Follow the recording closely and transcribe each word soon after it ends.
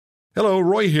Hello,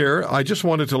 Roy here. I just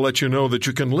wanted to let you know that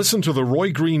you can listen to The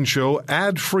Roy Green Show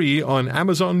ad-free on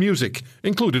Amazon Music,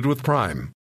 included with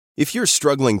Prime. If you're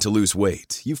struggling to lose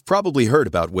weight, you've probably heard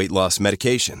about weight loss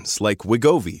medications like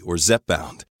Wegovy or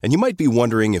Zepbound, and you might be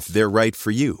wondering if they're right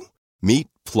for you. Meet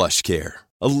PlushCare,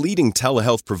 a leading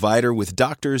telehealth provider with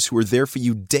doctors who are there for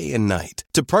you day and night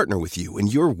to partner with you in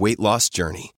your weight loss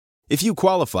journey. If you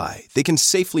qualify, they can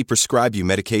safely prescribe you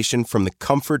medication from the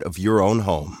comfort of your own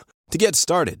home. To get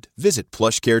started, visit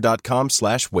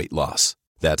plushcare.com/weight loss.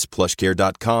 That's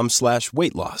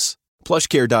plushcare.com/weight loss.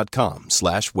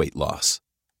 plushcare.com/weight loss.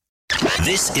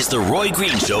 This is the Roy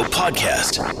Green Show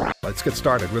podcast. Let's get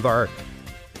started with our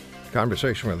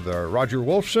conversation with Roger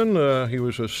Wolfson. He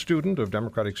was a student of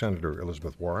Democratic Senator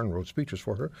Elizabeth Warren, wrote speeches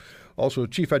for her. Also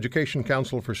Chief Education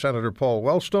Counsel for Senator Paul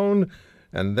Wellstone,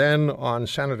 and then on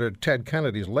Senator Ted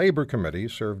Kennedy's Labor Committee,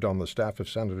 served on the staff of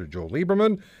Senator Joe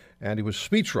Lieberman, and he was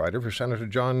speechwriter for Senator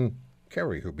John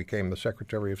Kerry, who became the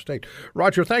Secretary of State.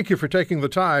 Roger, thank you for taking the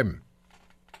time.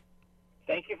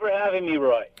 Thank you for having me,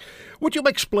 Roy. Would you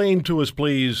explain to us,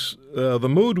 please, the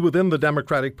mood within the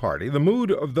Democratic Party, the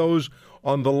mood of those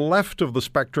on the left of the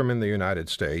spectrum in the United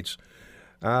States,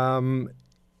 about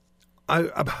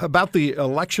the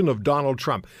election of Donald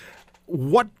Trump?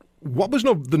 What was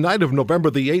the night of November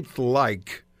the 8th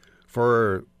like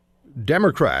for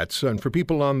Democrats and for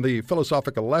people on the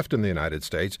philosophical left in the United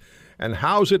States, and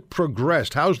how's it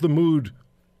progressed? How's the mood?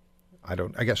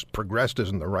 I guess progressed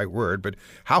isn't the right word, but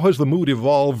how has the mood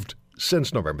evolved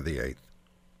since November the 8th?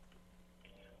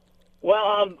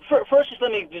 Well, first, just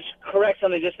let me just correct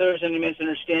something, just there was any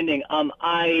misunderstanding.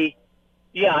 I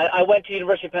went to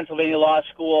University of Pennsylvania Law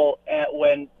School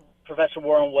when Professor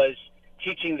Warren was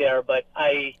teaching there, but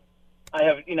I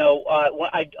have,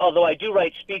 although I do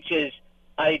write speeches,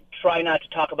 I try not to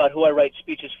talk about who I write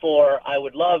speeches for. I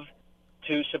would love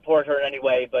to support her in any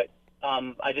way, but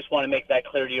I just want to make that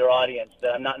clear to your audience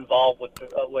that I'm not involved with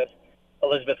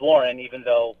Elizabeth Warren, even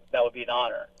though that would be an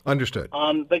honor. Understood.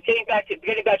 But getting back to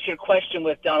your question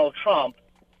with Donald Trump,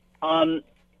 the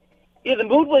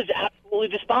mood was absolutely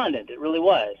despondent. It really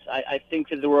was. I think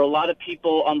that there were a lot of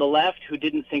people on the left who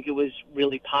didn't think it was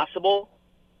really possible.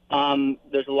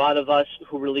 There's a lot of us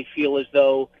who really feel as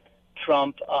though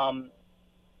Trump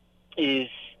is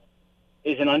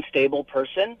an unstable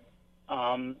person.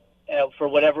 For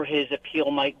whatever his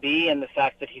appeal might be, and the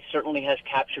fact that he certainly has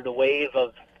captured a wave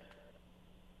of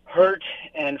hurt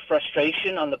and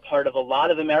frustration on the part of a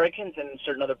lot of Americans and in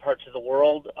certain other parts of the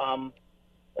world.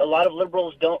 A lot of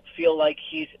liberals don't feel like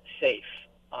he's safe,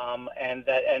 and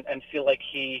feel like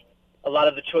a lot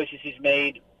of the choices he's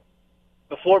made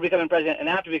before becoming president and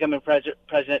after becoming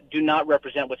president do not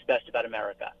represent what's best about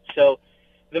America. So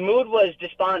the mood was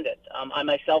despondent. I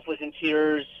myself was in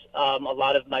tears. A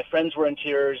lot of my friends were in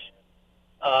tears.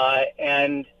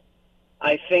 And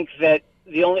I think that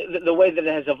the way that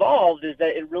it has evolved is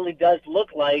that it really does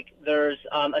look like there's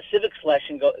a civics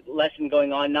lesson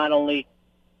going on, not only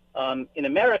in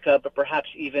America, but perhaps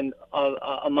even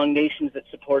among nations that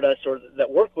support us or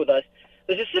that work with us.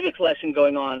 There's a civics lesson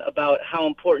going on about how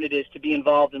important it is to be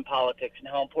involved in politics and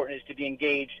how important it is to be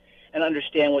engaged and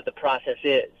understand what the process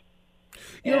is.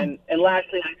 Yeah. And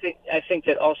lastly, I think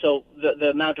that also the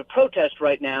amount of protest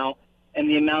right now and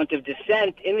the amount of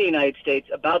dissent in the United States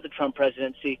about the Trump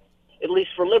presidency, at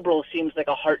least for liberals, seems like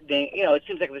a heartening. It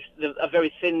seems like a very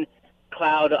thin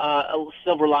cloud, a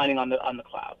silver lining on the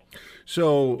cloud.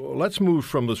 So let's move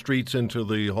from the streets into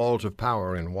the halls of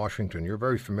power in Washington. You're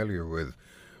very familiar with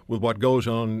what goes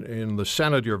on in the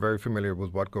Senate. You're very familiar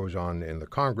with what goes on in the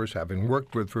Congress, having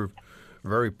worked with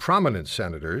very prominent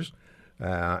senators.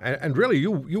 And really,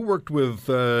 you worked with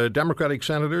Democratic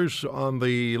senators on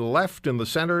the left, in the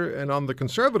center, and on the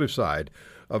conservative side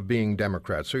of being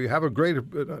Democrats. So you have a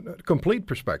complete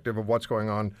perspective of what's going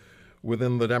on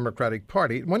within the Democratic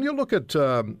Party. When you look at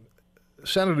Senator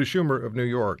Schumer of New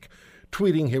York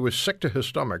tweeting he was sick to his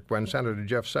stomach when Senator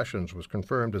Jeff Sessions was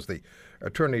confirmed as the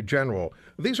Attorney General,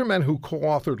 these are men who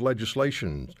co-authored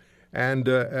legislation. And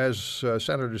as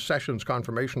Senator Sessions'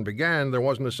 confirmation began, there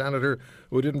wasn't a senator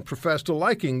who didn't profess to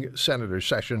liking Senator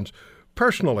Sessions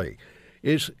personally.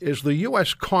 Is the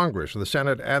U.S. Congress, the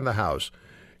Senate and the House,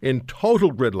 in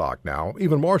total gridlock now,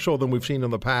 even more so than we've seen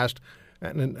in the past?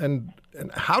 And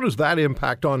how does that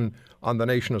impact on the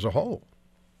nation as a whole?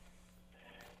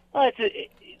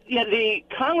 The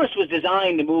Congress was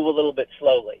designed to move a little bit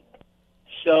slowly.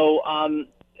 So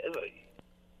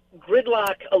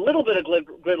a little bit of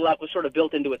gridlock was sort of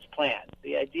built into its plan.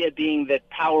 The idea being that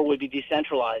power would be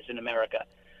decentralized in America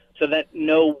so that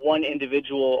no one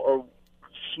individual or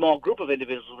small group of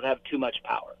individuals would have too much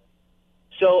power.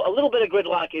 So a little bit of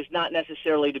gridlock is not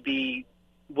necessarily to be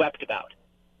wept about.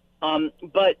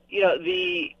 But,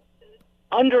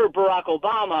 under Barack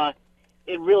Obama,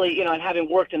 it really, and having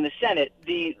worked in the Senate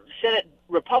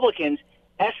Republicans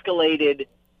escalated,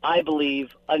 I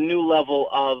believe, a new level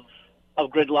of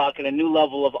gridlock and a new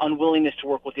level of unwillingness to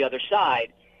work with the other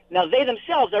side. Now, they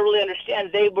themselves, I really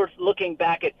understand, they were looking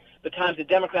back at the times the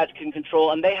Democrats can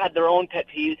control, and they had their own pet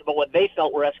peeves about what they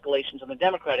felt were escalations on the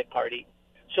Democratic Party.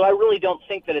 So I really don't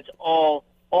think that it's all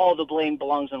the blame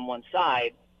belongs on one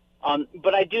side.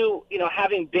 But I do,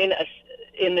 having been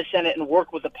in the Senate and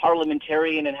worked with a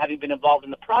parliamentarian and having been involved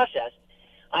in the process,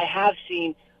 I have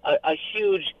seen a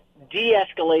huge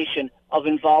de-escalation of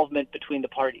involvement between the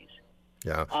parties.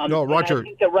 Yeah. No, Roger. I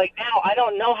think that right now, I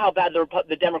don't know how bad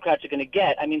the Democrats are going to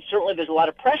get. I mean, certainly there's a lot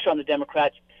of pressure on the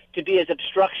Democrats to be as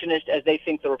obstructionist as they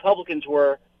think the Republicans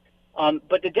were.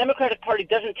 But the Democratic Party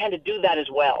doesn't tend to do that as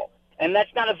well. And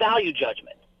that's not a value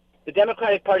judgment. The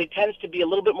Democratic Party tends to be a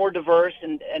little bit more diverse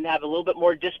and have a little bit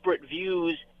more disparate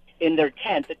views in their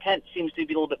tent. The tent seems to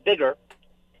be a little bit bigger,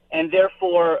 and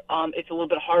therefore it's a little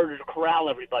bit harder to corral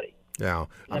everybody. Yeah,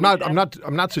 I'm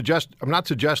not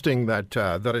suggesting that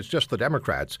that it's just the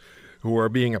Democrats who are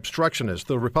being obstructionists.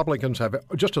 The Republicans have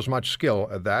just as much skill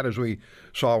at that as we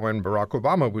saw when Barack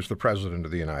Obama was the president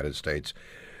of the United States.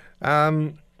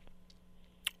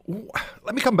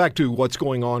 Let me come back to what's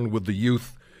going on with the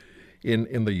youth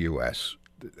in the U.S.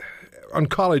 On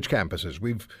college campuses.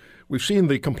 We've seen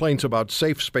the complaints about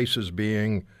safe spaces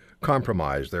being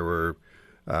compromised. There were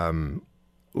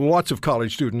lots of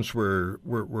college students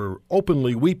were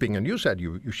openly weeping, and you said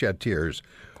you shed tears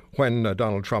when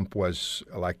Donald Trump was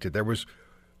elected. There was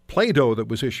Play-Doh that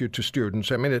was issued to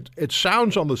students. I mean, it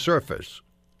sounds on the surface,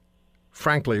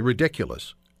 frankly,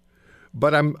 ridiculous.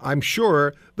 But I'm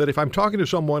sure that if I'm talking to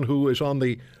someone who is on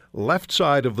the left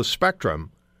side of the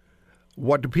spectrum,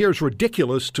 what appears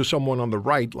ridiculous to someone on the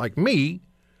right, like me,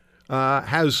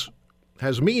 has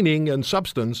meaning and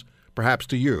substance, perhaps,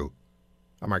 to you.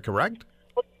 Am I correct?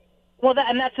 Well,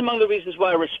 and that's among the reasons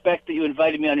why I respect that you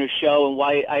invited me on your show and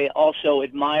why I also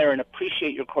admire and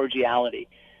appreciate your cordiality.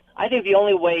 I think the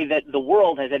only way that the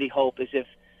world has any hope is if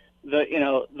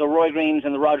the Roy Greens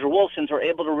and the Roger Wolfsons are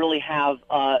able to really have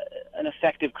an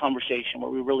effective conversation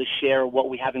where we really share what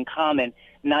we have in common,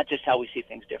 not just how we see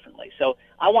things differently. So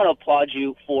I want to applaud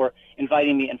you for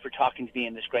inviting me and for talking to me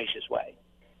in this gracious way.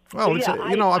 Well,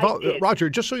 Roger,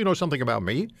 just so you know something about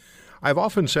me, I've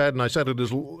often said, and I said it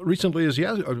as recently as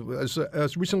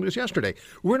yesterday,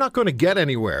 we're not going to get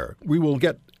anywhere. We will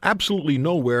get absolutely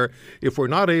nowhere if we're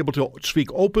not able to speak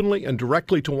openly and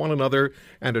directly to one another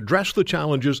and address the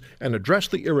challenges and address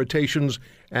the irritations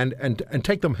and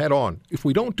take them head on. If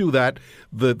we don't do that,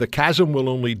 the chasm will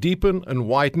only deepen and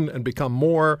widen and become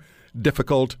more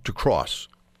difficult to cross.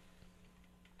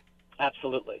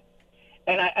 Absolutely.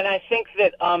 And I think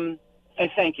that and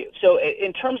thank you. So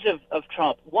in terms of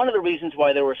Trump, one of the reasons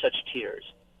why there were such tears,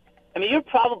 I mean, you're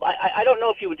probably, I don't know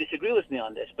if you would disagree with me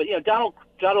on this, but,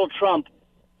 Donald Trump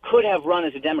could have run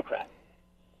as a Democrat.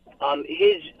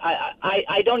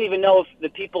 I don't even know if the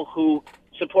people who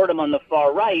support him on the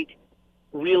far right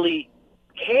really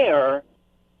care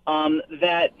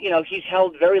that, he's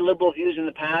held very liberal views in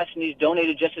the past and he's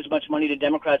donated just as much money to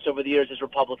Democrats over the years as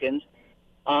Republicans.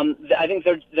 I think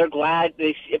they're glad.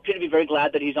 They appear to be very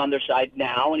glad that he's on their side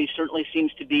now, and he certainly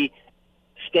seems to be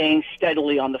staying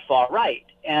steadily on the far right.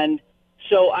 And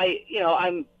so I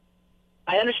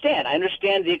understand. I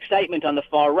understand the excitement on the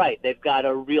far right. They've got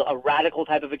a radical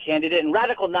type of a candidate, and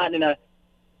radical not in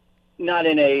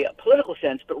a political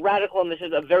sense, but radical in this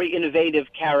is a very innovative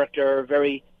character,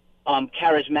 very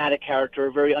charismatic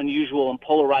character, very unusual and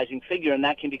polarizing figure, and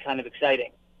that can be kind of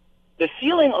exciting. The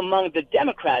feeling among the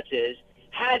Democrats is,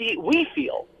 we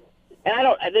feel,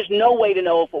 and there's no way to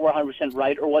know if we're 100%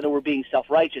 right or whether we're being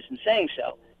self-righteous in saying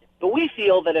so, but we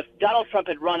feel that if Donald Trump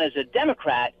had run as a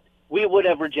Democrat, we would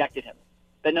have rejected him.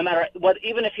 That no matter what,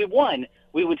 even if he won,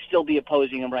 we would still be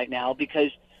opposing him right now because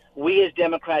we as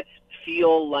Democrats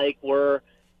feel like we're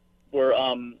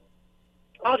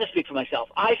I'll just speak for myself.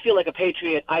 I feel like a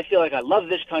patriot. I feel like I love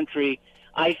this country.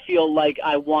 I feel like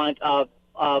I want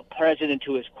a president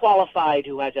who is qualified,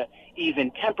 who has an even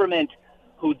temperament,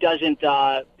 who doesn't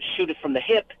shoot it from the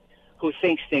hip, who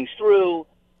thinks things through.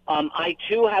 I,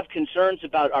 too, have concerns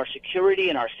about our security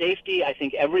and our safety. I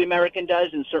think every American does,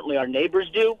 and certainly our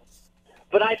neighbors do.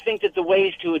 But I think that the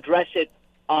ways to address it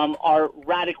are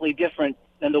radically different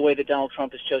than the way that Donald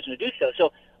Trump has chosen to do so.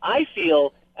 So I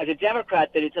feel, as a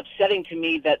Democrat, that it's upsetting to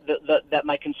me that that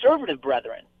my conservative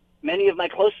brethren, many of my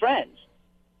close friends,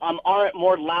 aren't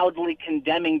more loudly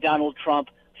condemning Donald Trump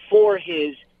for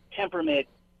his temperament,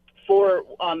 for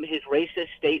his racist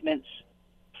statements,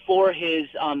 for his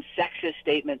sexist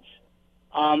statements,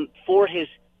 for his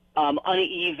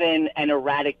uneven and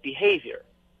erratic behavior.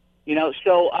 You know,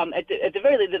 so at the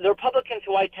very least, the Republicans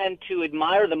who I tend to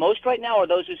admire the most right now are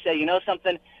those who say, you know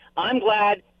something, I'm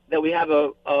glad that we have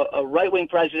a right-wing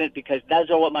president because those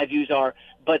are what my views are,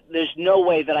 but there's no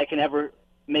way that I can ever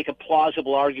make a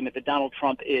plausible argument that Donald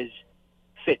Trump is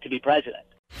fit to be president.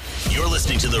 You're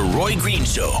listening to The Roy Green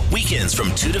Show, weekends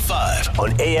from 2 to 5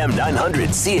 on AM 900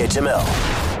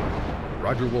 CHML.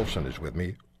 Roger Wolfson is with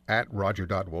me, at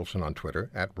Roger.Wolfson on Twitter,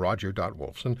 at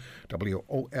Roger.Wolfson,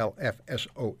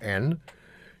 Wolfson.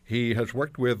 He has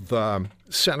worked with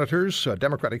senators,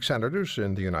 Democratic senators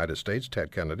in the United States,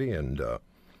 Ted Kennedy and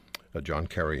John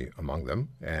Kerry among them,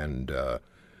 and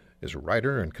is a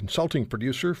writer and consulting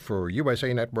producer for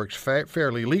USA Network's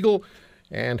Fairly Legal,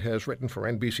 and has written for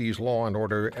NBC's Law and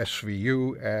Order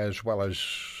SVU, as well as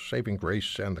Saving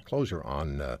Grace and The Closer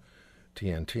on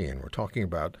TNT. And we're talking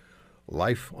about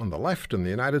life on the left in the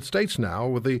United States now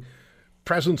with the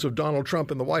presence of Donald Trump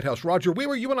in the White House. Roger,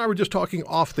 you and I were just talking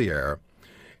off the air,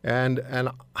 and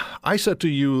I said to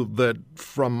you that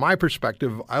from my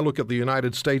perspective, I look at the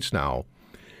United States now,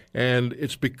 and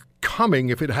it's becoming,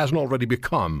 if it hasn't already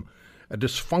become, a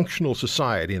dysfunctional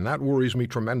society, and that worries me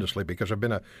tremendously because I've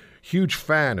been a huge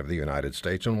fan of the United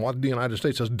States and what the United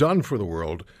States has done for the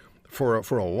world for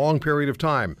a long period of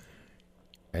time.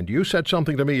 And you said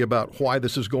something to me about why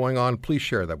this is going on. Please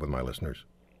share that with my listeners.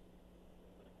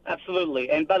 Absolutely.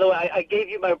 And by the way, I gave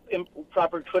you my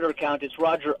improper Twitter account. It's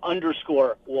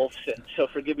Roger_Wolfson. So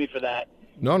forgive me for that.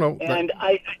 No. And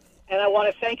I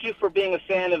want to thank you for being a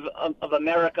fan of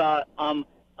America.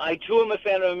 I too am a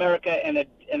fan of America and a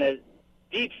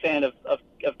deep fan of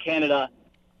Canada.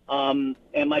 And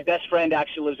my best friend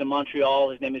actually lives in Montreal.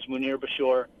 His name is Munir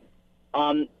Bashir.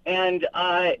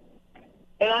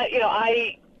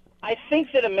 I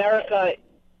think that America,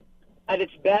 at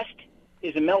its best,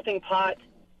 is a melting pot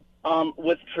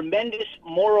with tremendous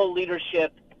moral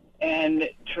leadership and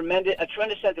a tremendous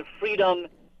sense of freedom,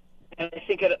 and I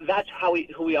think that's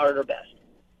who we are at our best.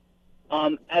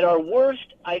 At our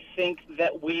worst, I think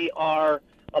that we are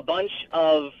a bunch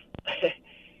of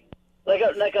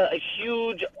like a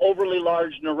huge, overly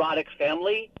large, neurotic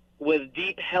family with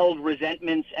deep-held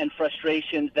resentments and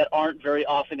frustrations that aren't very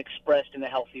often expressed in a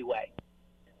healthy way.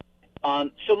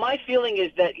 So my feeling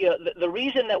is that the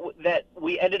reason that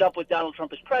we ended up with Donald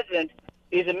Trump as president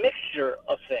is a mixture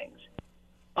of things.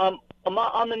 On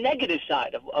the negative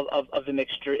side of the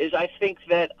mixture is I think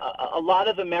that a lot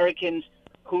of Americans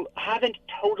who haven't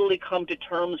totally come to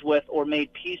terms with or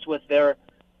made peace with their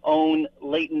own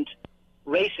latent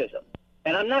racism.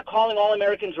 And I'm not calling all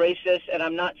Americans racist, and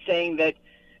I'm not saying that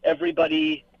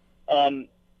everybody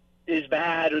is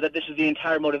bad or that this is the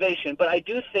entire motivation, but I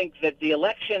do think that the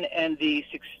election and the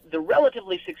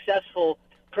relatively successful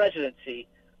presidency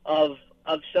of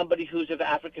somebody who's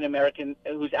African American,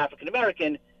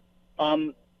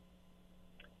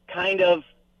 kind of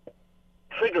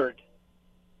triggered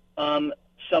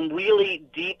some really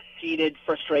deep-seated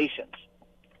frustrations.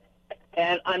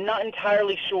 And I'm not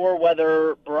entirely sure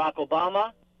whether Barack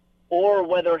Obama or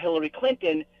whether Hillary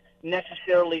Clinton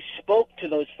necessarily spoke to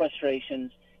those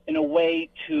frustrations in a way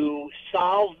to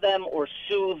solve them or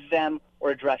soothe them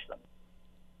or address them.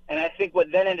 And I think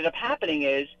what then ended up happening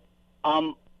is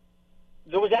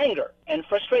there was anger and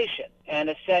frustration and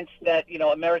a sense that,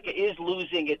 America is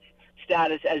losing its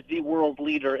status as the world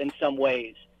leader in some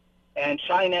ways. And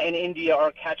China and India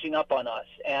are catching up on us.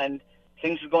 And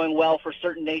things are going well for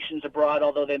certain nations abroad,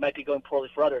 although they might be going poorly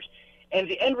for others. And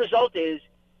the end result is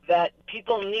that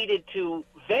people needed to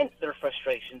vent their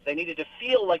frustrations. They needed to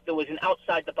feel like there was an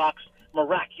outside-the-box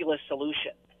miraculous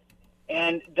solution.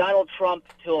 And Donald Trump,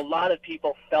 to a lot of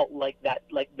people, felt like that,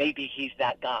 like maybe he's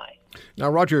that guy. Now,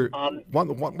 Roger,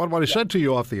 what I said to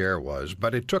you off the air was,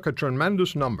 but it took a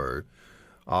tremendous number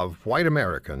of white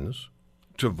Americans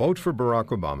to vote for Barack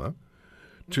Obama,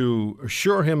 to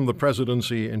assure him the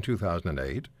presidency in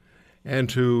 2008, and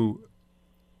to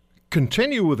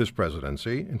continue with his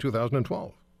presidency in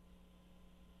 2012.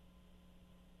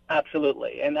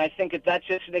 Absolutely, and I think that's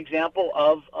just an example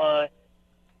of a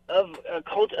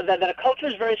culture that a culture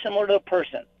is very similar to a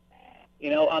person.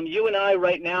 You and I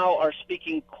right now are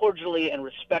speaking cordially and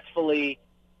respectfully,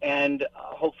 and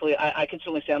hopefully, I can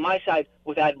certainly say on my side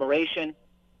with admiration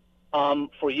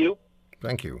for you.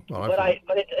 Thank you. Well, but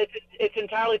it's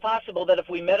entirely possible that if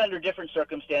we met under different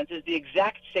circumstances, the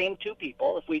exact same two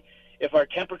people, if our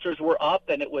temperatures were up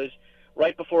and it was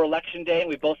right before Election Day and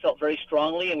we both felt very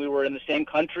strongly and we were in the same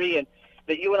country, and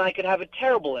that you and I could have a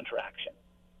terrible interaction.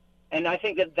 And I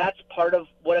think that that's part of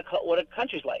what a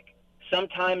country's like.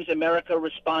 Sometimes America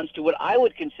responds to what I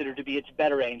would consider to be its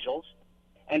better angels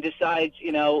and decides,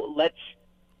 let's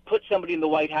put somebody in the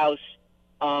White House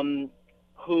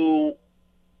who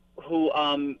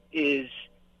is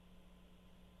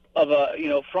of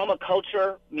from a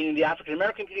culture, meaning the African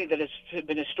American community, that has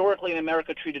been historically in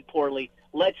America treated poorly.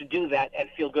 Let's do that and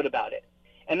feel good about it.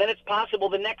 And then it's possible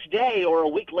the next day or a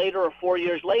week later or 4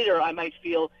 years later, I might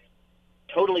feel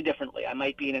totally differently. I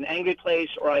might be in an angry place,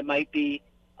 or I might be,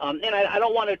 and I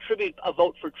don't want to attribute a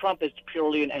vote for Trump as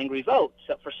purely an angry vote.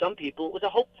 So for some people, it was a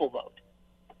hopeful vote.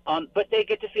 But they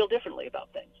get to feel differently about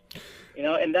things,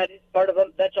 and that is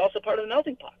that's also part of the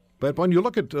melting pot. But when you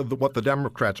look at what the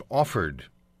Democrats offered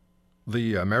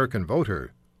the American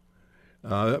voter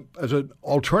as an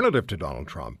alternative to Donald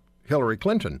Trump, Hillary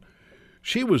Clinton,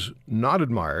 she was not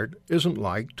admired, isn't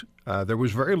liked. There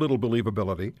was very little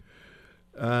believability.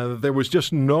 There was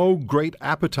just no great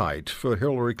appetite for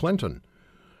Hillary Clinton.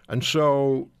 And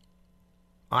so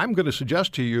I'm going to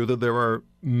suggest to you that there are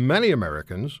many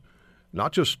Americans,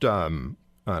 not just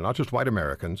white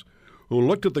Americans, who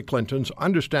looked at the Clintons,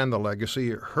 understand the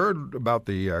legacy, heard about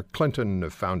the Clinton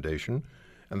Foundation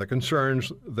and the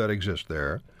concerns that exist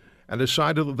there, and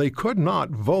decided that they could not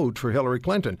vote for Hillary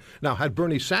Clinton. Now, had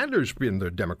Bernie Sanders been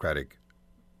the Democratic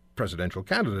presidential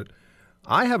candidate,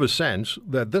 I have a sense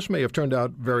that this may have turned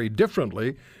out very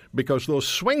differently, because those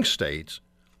swing states,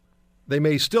 they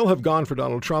may still have gone for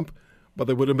Donald Trump, but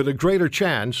there would have been a greater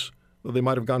chance that they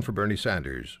might have gone for Bernie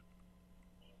Sanders.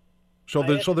 So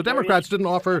the Democrats didn't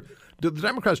offer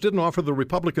the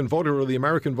Republican voter or the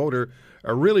American voter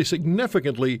a really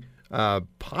significantly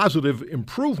positive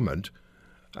improvement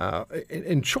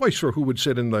in choice for who would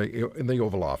sit in the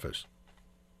Oval Office.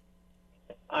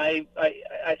 I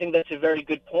think that's a very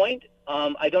good point.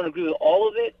 I don't agree with all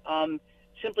of it,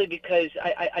 simply because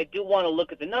I do want to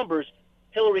look at the numbers.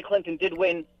 Hillary Clinton did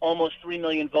win almost 3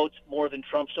 million votes more than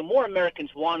Trump, so more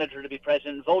Americans wanted her to be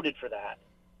president and voted for that.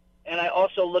 And I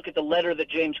also look at the letter that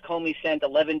James Comey sent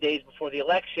 11 days before the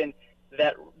election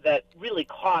that really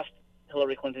cost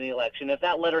Hillary Clinton the election. If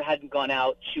that letter hadn't gone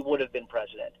out, she would have been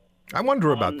president. I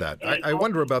wonder about that. I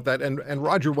wonder about that. And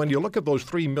Roger, when you look at those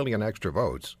 3 million extra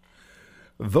votes,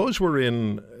 those were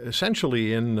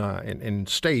essentially in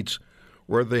states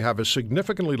where they have a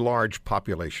significantly large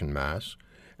population mass,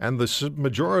 and the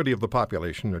majority of the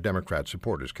population are Democrat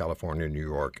supporters, California, New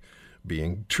York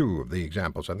being two of the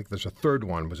examples. I think there's a third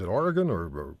one. Was it Oregon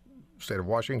or state of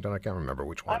Washington? I can't remember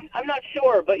which one. I'm not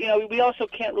sure, but, we also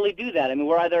can't really do that. I mean,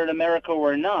 we're either in America or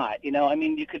we're not. I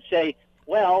mean, you could say,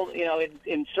 well,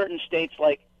 in certain states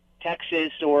like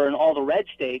Texas or in all the red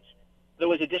states, there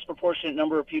was a disproportionate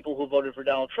number of people who voted for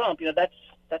Donald Trump.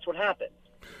 That's what happened.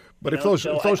 But if those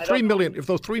 3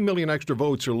 million extra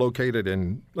votes are located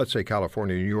in, let's say,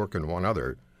 California, New York, and one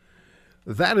other,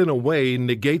 that in a way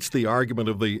negates the argument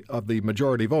of the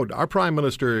majority vote. Our Prime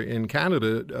Minister in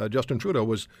Canada, Justin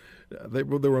Trudeau, there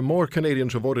were more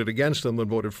Canadians who voted against him than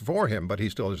voted for him, but he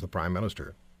still is the Prime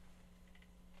Minister.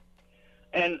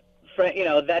 And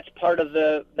that's part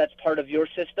of your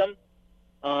system.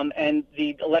 And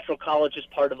the Electoral College is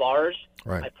part of ours.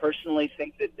 Right. I personally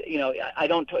think that, I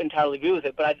don't entirely agree with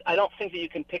it, but I don't think that you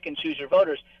can pick and choose your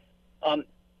voters.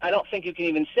 I don't think you can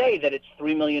even say that it's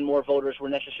 3 million more voters were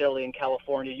necessarily in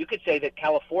California. You could say that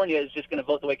California is just going to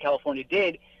vote the way California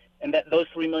did, and that those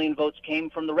 3 million votes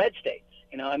came from the red states.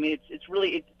 I mean, it's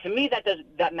really, to me,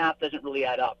 that math doesn't really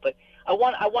add up. But I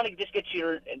want to just get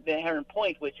to the inherent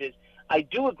point, which is I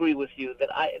do agree with you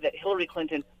that Hillary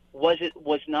Clinton was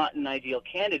not an ideal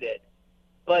candidate,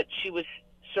 but she was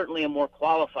certainly a more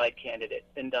qualified candidate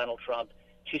than Donald Trump.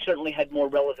 She certainly had more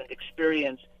relevant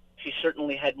experience. She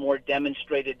certainly had more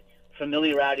demonstrated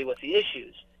familiarity with the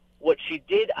issues. What she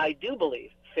did, I do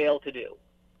believe, fail to do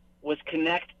was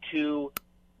connect to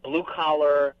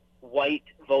blue-collar white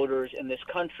voters in this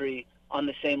country on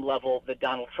the same level that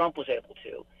Donald Trump was able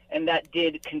to, and that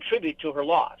did contribute to her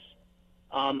loss.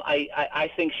 I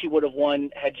think she would have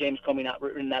won had James Comey not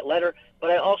written that letter,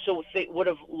 but I also would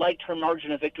have liked her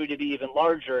margin of victory to be even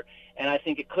larger, and I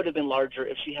think it could have been larger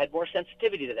if she had more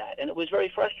sensitivity to that. And it was very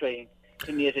frustrating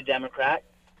to me as a Democrat,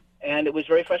 and it was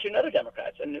very frustrating to other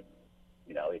Democrats. And,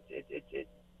 it's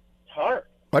hard.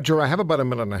 Roger, I have about a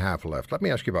minute and a half left. Let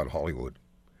me ask you about Hollywood.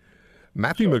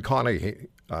 Matthew McConaughey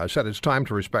said it's time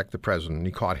to respect the president.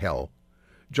 He caught hell.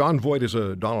 John Voight is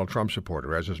a Donald Trump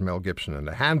supporter, as is Mel Gibson, and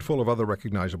a handful of other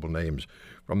recognizable names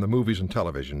from the movies and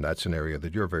television. That's an area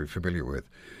that you're very familiar with.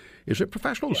 Is it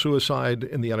professional suicide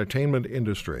in the entertainment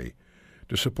industry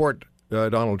to support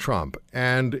Donald Trump?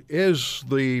 And is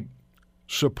the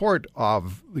support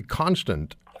of the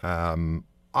constant,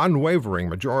 unwavering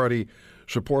majority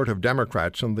support of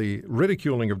Democrats and the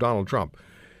ridiculing of Donald Trump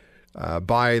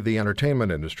by the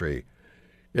entertainment industry,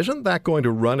 isn't that going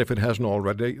to run, if it hasn't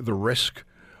already, the risk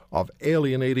of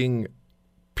alienating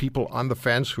people on the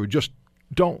fence who just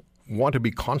don't want to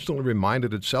be constantly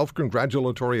reminded at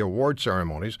self-congratulatory award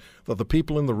ceremonies that the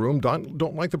people in the room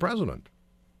don't like the president?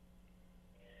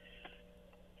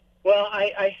 Well,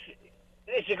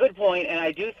 it's a good point, and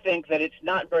I do think that it's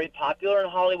not very popular in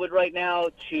Hollywood right now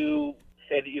to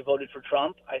say that you voted for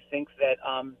Trump. I think that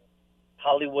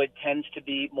Hollywood tends to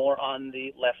be more on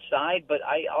the left side, but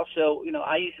I also,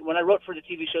 when I wrote for the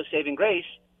TV show Saving Grace,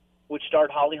 which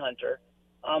starred Holly Hunter,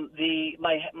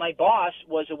 my boss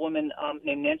was a woman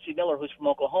named Nancy Miller, who's from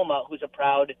Oklahoma, who's a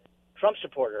proud Trump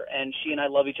supporter, and she and I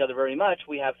love each other very much.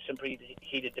 We have some pretty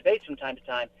heated debates from time to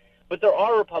time, but there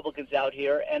are Republicans out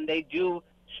here, and they do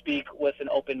speak with an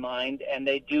open mind, and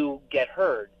they do get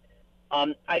heard.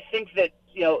 I think that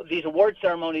these award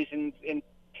ceremonies in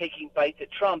taking bites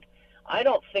at Trump, I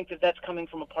don't think that that's coming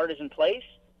from a partisan place.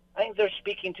 I think they're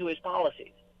speaking to his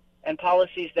policies, and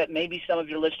policies that maybe some of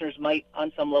your listeners might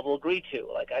on some level agree to.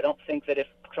 Like, I don't think that if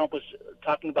Trump was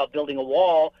talking about building a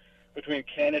wall between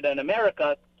Canada and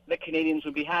America, that Canadians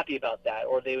would be happy about that,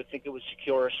 or they would think it was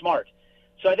secure or smart.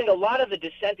 So I think a lot of the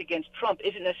dissent against Trump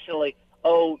isn't necessarily,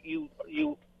 oh, you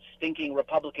stinking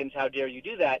Republicans, how dare you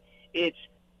do that? It's,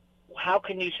 how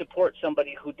can you support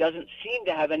somebody who doesn't seem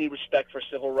to have any respect for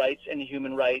civil rights and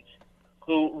human rights,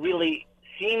 who really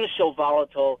seems so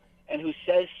volatile, and who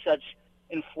says such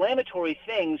inflammatory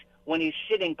things when he's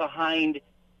sitting behind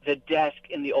the desk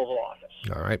in the Oval Office?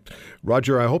 All right.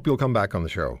 Roger, I hope you'll come back on the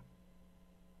show.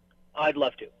 I'd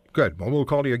love to. Good. Well, we'll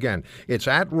call you again. It's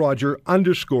at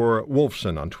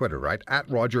Roger_Wolfson on Twitter, right? At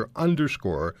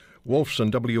Roger_Wolfson,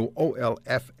 WOLFSON.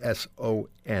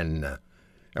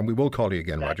 And we will call you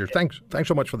again, Roger. Thanks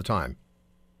so much for the time.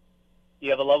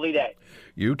 You have a lovely day.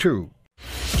 You too.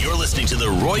 You're listening to The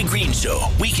Roy Green Show,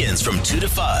 weekends from 2 to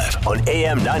 5 on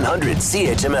AM 900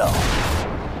 CHML.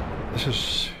 This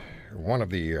is one of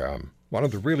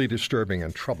the really disturbing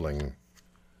and troubling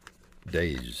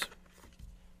days.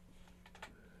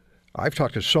 I've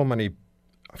talked to so many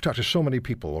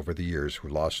people over the years who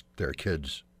lost their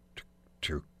kids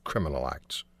to criminal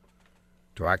acts,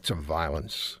 to acts of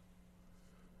violence.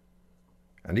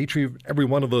 And every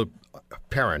one of the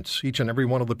parents, each and every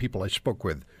one of the people I spoke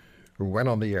with who went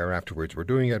on the air afterwards were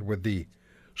doing it with the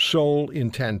sole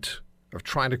intent of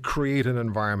trying to create an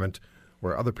environment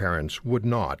where other parents would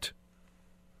not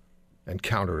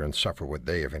encounter and suffer what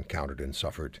they have encountered and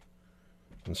suffered.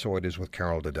 And so it is with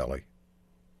Carol Dadelli,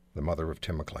 the mother of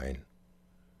Tim McLean.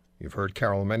 You've heard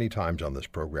Carol many times on this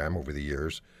program over the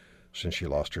years since she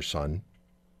lost her son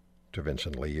to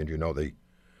Vincent Lee, and you know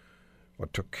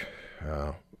what took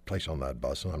place on that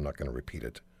bus, and I'm not going to repeat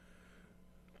it.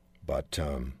 But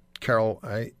Carol,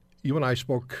 you and I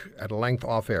spoke at length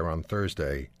off air on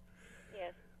Thursday.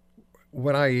 Yes.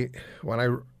 When I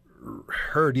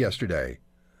heard yesterday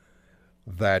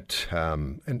that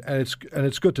and it's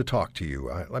good to talk to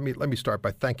you. Let me start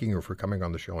by thanking you for coming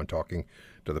on the show and talking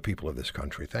to the people of this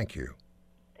country. Thank you.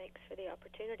 Thanks for the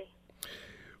opportunity.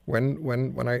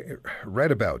 When I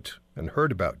read about and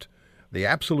heard about the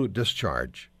absolute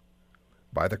discharge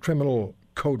by the Criminal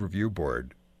Code Review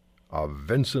Board of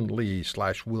Vincent Lee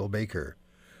 / Will Baker,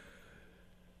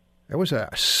 there was a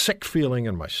sick feeling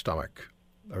in my stomach.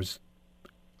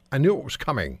 I knew it was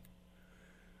coming.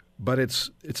 But it's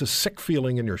a sick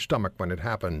feeling in your stomach when it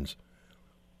happens.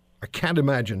 I can't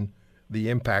imagine the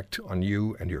impact on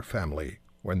you and your family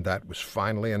when that was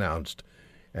finally announced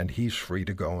and he's free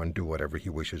to go and do whatever he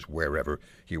wishes, wherever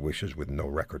he wishes, with no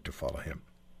record to follow him.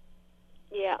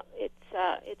 Yeah,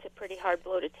 it's a pretty hard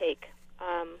blow to take.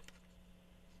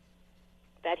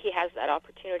 That he has that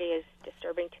opportunity is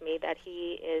disturbing to me, that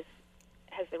he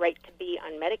has the right to be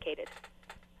unmedicated.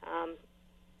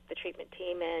 The treatment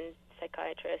team and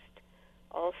psychiatrist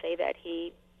all say that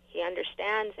he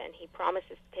understands and he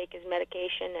promises to take his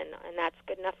medication, and that's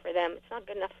good enough for them. It's not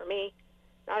good enough for me,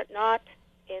 not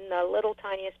in the little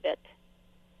tiniest bit.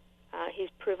 He's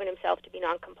proven himself to be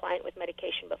non-compliant with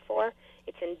medication before.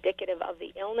 It's indicative of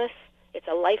the illness. It's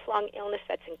a lifelong illness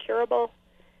that's incurable.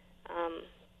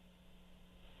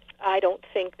 I don't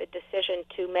think the decision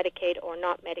to medicate or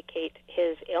not medicate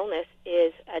his illness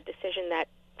is a decision that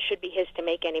should be his to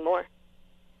make anymore.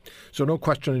 So no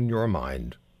question in your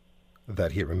mind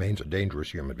that he remains a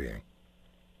dangerous human being?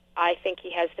 I think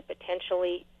he has the potential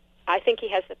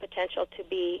to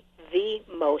be the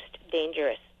most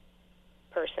dangerous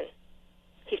person.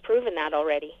 He's proven that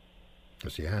already.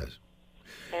 Yes, he has.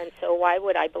 And so why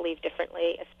would I believe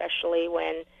differently, especially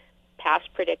when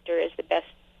past predictor is the best,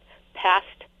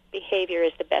 past behavior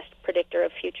is the best predictor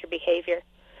of future behavior.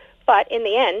 But in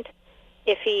the end,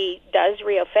 if he does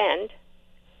reoffend,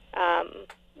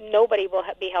 nobody will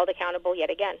be held accountable yet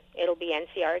again. It'll be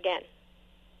NCR again.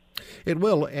 It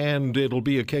will, and it'll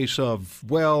be a case of,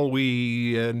 well,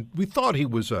 we thought he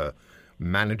was a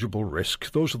manageable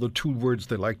risk. Those are the two words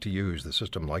they like to use, the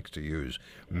system likes to use,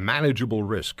 manageable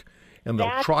risk. And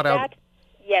they'll trot out...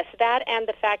 Yes, that and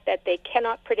the fact that they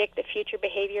cannot predict the future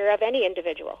behavior of any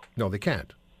individual. No, they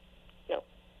can't. No.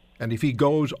 And if he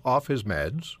goes off his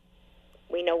meds...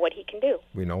 we know what he can do.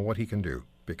 We know what he can do,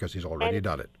 because he's already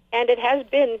done it. And it has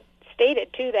been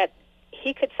stated, too, that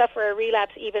he could suffer a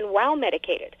relapse even while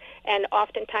medicated. And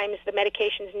oftentimes the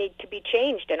medications need to be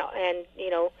changed, and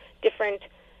different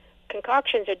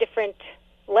concoctions or different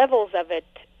levels of it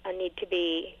need to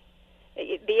be...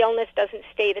 The illness doesn't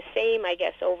stay the same, I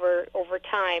guess, over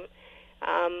time.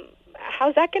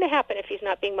 How's that going to happen if he's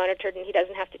not being monitored and he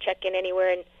doesn't have to check in anywhere?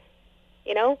 And,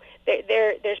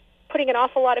 there's putting an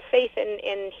awful lot of faith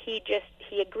in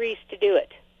he agrees to do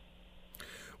it.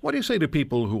 What do you say to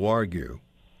people who argue?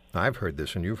 I've heard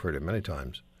this, and you've heard it many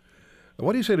times.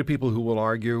 What do you say to people who will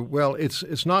argue, well,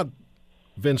 it's not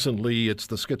Vincent Lee, it's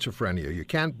the schizophrenia. You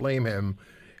can't blame him.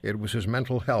 It was his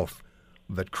mental health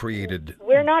that created...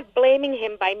 We're not blaming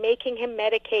him by making him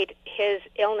medicate his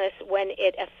illness when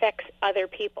it affects other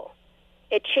people.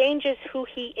 It changes who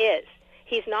he is.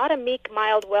 He's not a meek,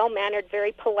 mild, well-mannered,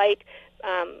 very polite,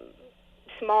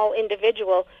 small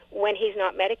individual when he's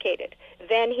not medicated.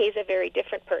 Then he's a very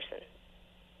different person.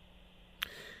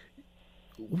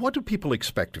 What do people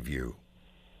expect of you?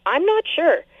 I'm not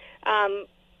sure.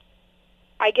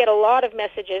 I get a lot of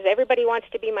messages. Everybody wants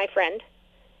to be my friend.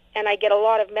 And I get a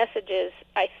lot of messages.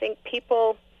 I think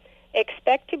people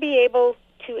expect to be able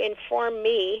to inform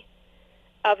me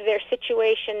of their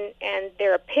situation and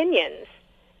their opinions,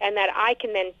 and that I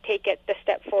can then take it the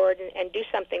step forward and do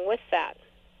something with that.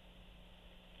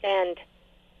 And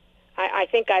I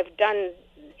think I've done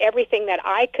everything that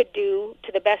I could do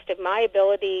to the best of my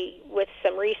ability with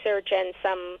some research and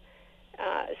some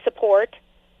support.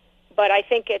 But I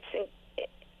think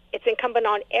it's incumbent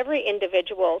on every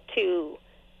individual to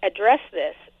address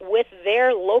this with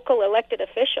their local elected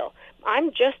official. I'm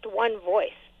just one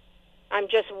voice. I'm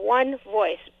just one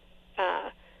voice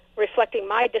reflecting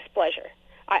my displeasure.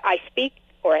 I speak,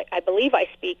 or I believe I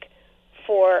speak,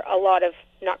 for a lot of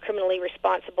not criminally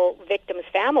responsible victims'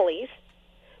 families,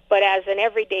 but as an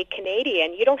everyday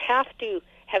Canadian, you don't have to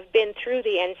have been through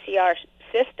the NCR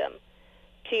system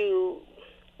to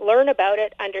learn about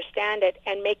it, understand it,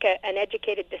 and make an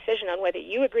educated decision on whether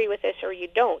you agree with this or you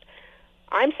don't.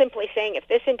 I'm simply saying if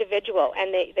this individual,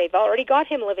 and they've already got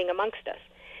him living amongst us,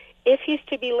 if he's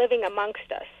to be living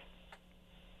amongst us,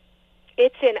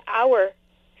 it's in our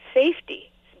safety's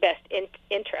best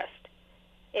interest.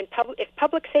 If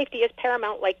public safety is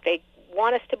paramount like they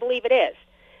want us to believe it is,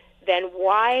 then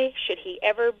why should he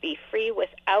ever be free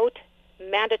without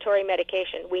mandatory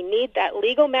medication? We need that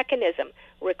legal mechanism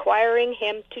requiring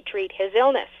him to treat his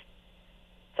illness.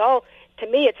 To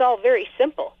me, it's all very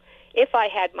simple. If I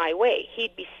had my way,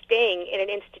 he'd be staying in an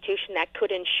institution that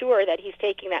could ensure that he's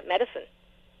taking that medicine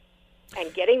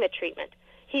and getting the treatment.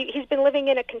 He's been living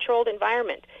in a controlled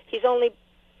environment. He's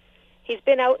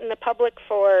been out in the public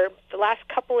for the last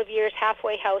couple of years,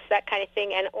 halfway house, that kind of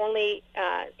thing, and only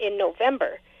in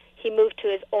November he moved to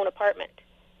his own apartment.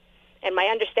 And my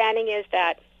understanding is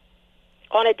that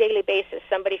on a daily basis,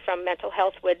 somebody from mental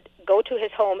health would go to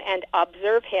his home and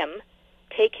observe him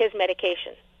take his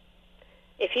medication.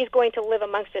 If he's going to live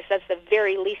amongst us, that's the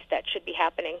very least that should be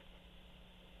happening.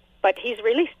 But he's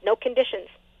released, no conditions.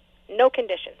 No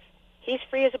conditions. He's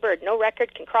free as a bird, no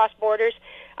record, can cross borders.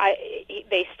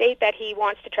 They state that he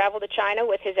wants to travel to China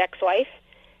with his ex-wife,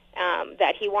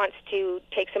 that he wants to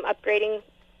take some upgrading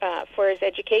for his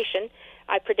education.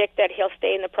 I predict that he'll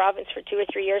stay in the province for 2 or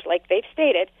 3 years, like they've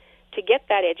stated, to get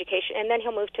that education, and then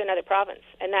he'll move to another province.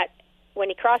 And that when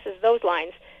he crosses those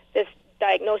lines, this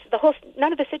diagnosis,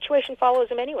 none of the situation follows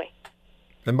him anyway.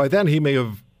 And by then he may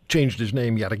have changed his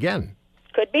name yet again.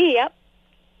 Could be, yep.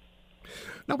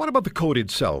 Now, what about the code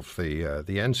itself, the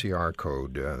NCR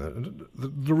code?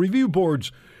 The review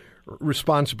board's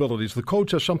responsibilities. The code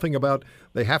says something about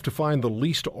they have to find the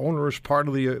least onerous part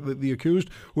of the accused,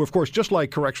 who, of course, just like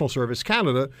Correctional Service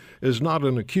Canada, is not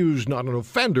an accused, not an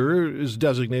offender, is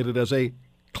designated as a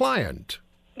client.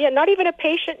 Yeah, not even a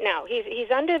patient now. He's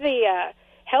under the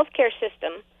healthcare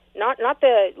system, not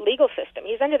the legal system.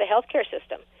 He's under the healthcare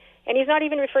system. And he's not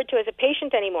even referred to as a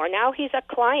patient anymore. Now he's a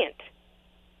client.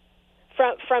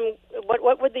 From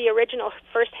what would the original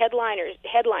first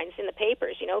headlines in the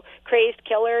papers, crazed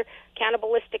killer,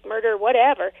 cannibalistic murder,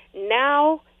 whatever.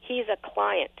 Now He's a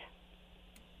client.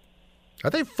 Are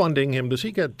they funding him? Does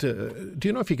he get? Do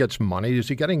you know if he gets money? Is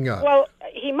he getting? Well,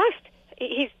 he must.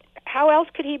 How else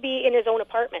could he be in his own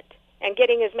apartment and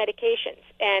getting his medications?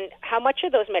 And how much are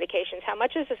those medications? How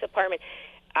much is this apartment?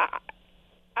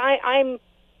 I'm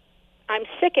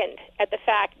sickened at the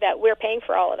fact that we're paying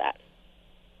for all of that.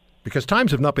 Because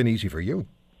times have not been easy for you.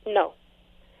 No,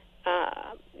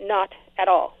 not at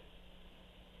all.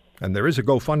 And there is a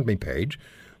GoFundMe page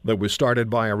that was started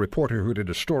by a reporter who did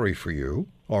a story for you,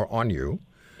 or on you.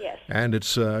 Yes. And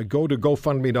it's go to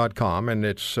GoFundMe.com, and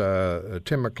it's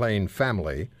Tim McLean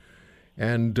Family.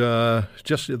 And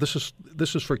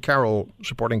this is for Carol,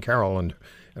 supporting Carol and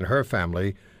her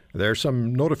family. There's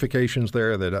some notifications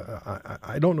there that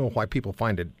I don't know why people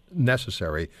find it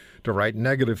necessary to write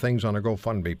negative things on a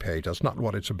GoFundMe page. That's not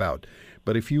what it's about.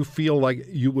 But if you feel like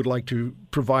you would like to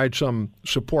provide some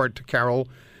support to Carol,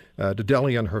 to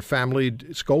Deli and her family,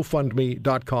 it's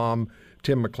GoFundMe.com,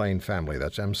 Tim McLean Family.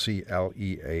 That's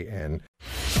McLean.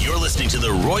 You're listening to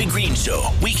The Roy Green Show,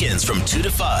 weekends from 2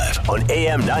 to 5 on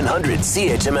AM 900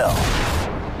 CHML.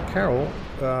 Carol,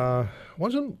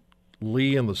 wasn't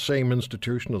Lee in the same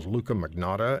institution as Luka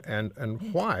Magnotta? And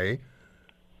why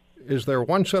is there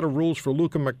one set of rules for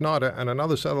Luka Magnotta and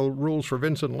another set of rules for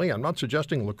Vincent Lee? I'm not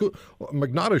suggesting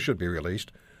Magnotta should be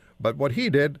released, but what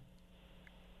he did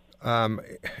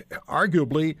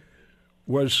arguably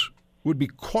would be a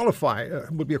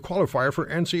qualifier for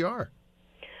NCR.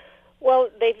 Well,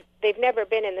 they've never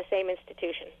been in the same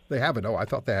institution. They haven't. Oh, I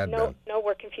thought they had been. No,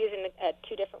 we're confusing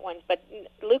two different ones. But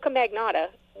Luka Magnotta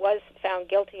was found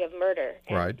guilty of murder.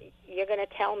 And right. You're going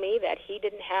to tell me that he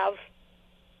didn't have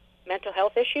mental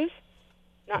health issues?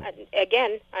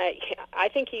 Again, I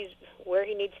think he's where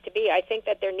he needs to be. I think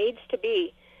that there needs to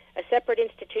be a separate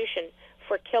institution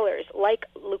for killers like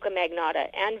Luka Magnotta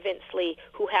and Vince Lee,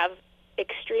 who have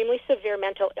extremely severe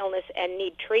mental illness and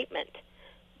need treatment.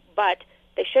 But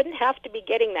they shouldn't have to be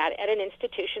getting that at an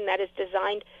institution that is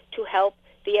designed to help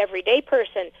the everyday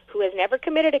person who has never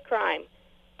committed a crime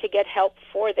to get help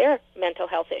for their mental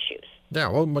health issues. Yeah,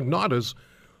 well, Magnotta's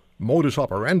modus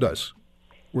operandus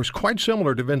was quite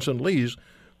similar to Vincent Lee's,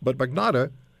 but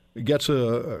Magnotta gets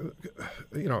a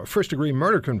first-degree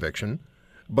murder conviction,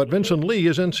 but Vincent Lee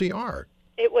is NCR.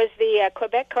 It was the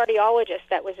Quebec cardiologist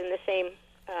that was in the same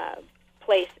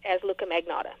place as Luka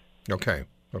Magnotta. Okay.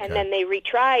 And then they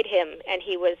retried him, and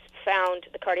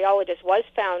the cardiologist was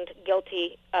found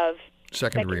guilty of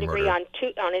second degree murder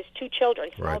on his two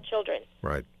children, small children.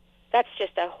 Right. That's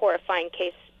just a horrifying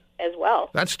case as well.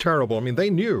 That's terrible. I mean, they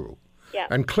knew. Yeah.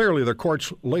 And clearly the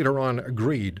courts later on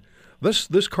agreed this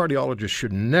cardiologist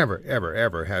should never, ever,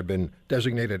 ever have been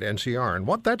designated NCR. And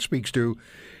what that speaks to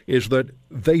is that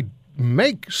they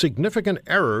make significant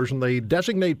errors and they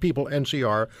designate people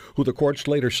NCR who the courts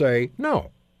later say,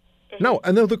 no. Mm-hmm. No,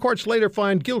 and then the courts later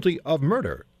find guilty of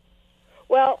murder.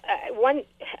 Well,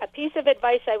 a piece of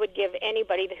advice I would give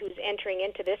anybody who's entering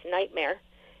into this nightmare,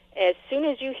 as soon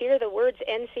as you hear the words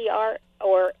NCR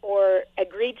or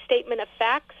agreed statement of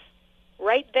facts,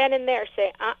 right then and there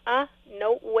say,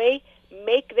 no way,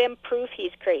 make them prove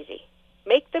he's crazy.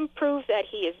 Make them prove that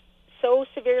he is so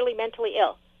severely mentally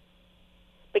ill.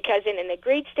 Because in an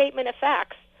agreed statement of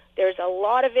facts, there's a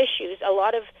lot of issues, a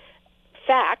lot of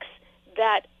facts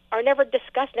that are never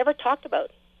discussed, never talked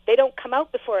about. They don't come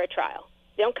out before a trial.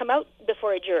 They don't come out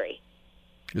before a jury.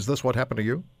 Is this what happened to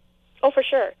you? Oh, for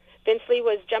sure. Vince Lee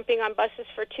was jumping on buses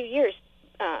for 2 years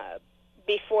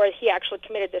before he actually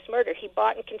committed this murder. He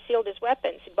bought and concealed his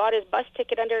weapons. He bought his bus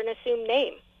ticket under an assumed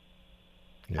name.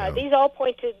 Yeah. These all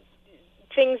point to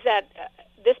things that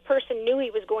this person knew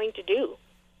he was going to do.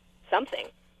 Something.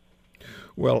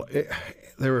 Well,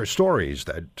 there are stories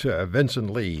that Vincent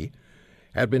Lee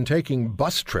had been taking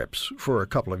bus trips for a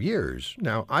couple of years.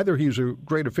 Now, either he's a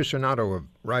great aficionado of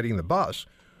riding the bus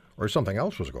or something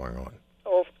else was going on.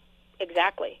 Oh,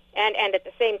 exactly. And at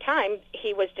the same time,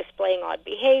 he was displaying odd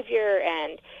behavior,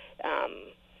 and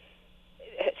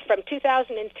from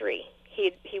 2003,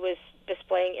 he was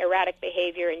displaying erratic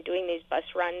behavior and doing these bus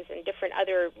runs and different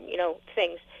other,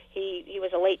 things. He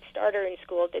was a late starter in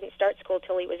school, didn't start school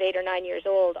till he was 8 or 9 years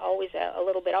old, always a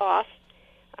little bit off.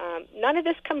 None of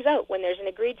this comes out when there's an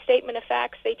agreed statement of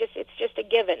facts. It's just a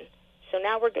given. So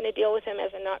now we're going to deal with him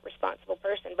as a not responsible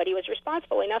person. But he was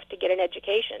responsible enough to get an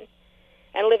education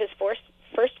and live his first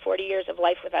 40 years of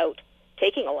life without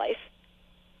taking a life.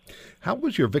 How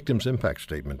was your victim's impact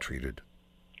statement treated?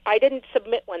 I didn't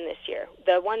submit one this year.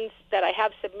 The ones that I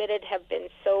have submitted have been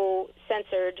so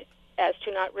censored as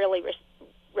to not really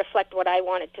reflect what I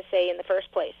wanted to say in the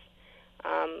first place.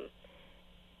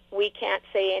 we can't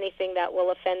say anything that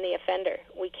will offend the offender.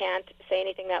 We can't say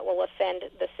anything that will offend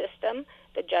the system,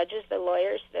 the judges, the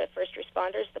lawyers, the first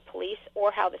responders, the police,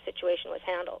 or how the situation was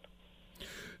handled.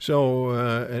 So,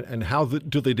 and how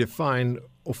do they define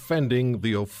offending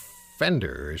the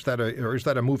offender? Is that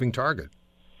a moving target?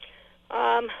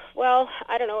 Well,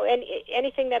 I don't know.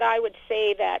 Anything that I would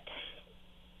say that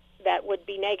would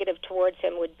be negative towards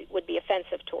him would be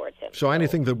offensive towards him. So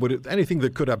anything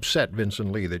that could upset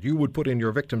Vincent Lee, that you would put in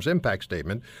your victim's impact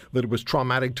statement, that it was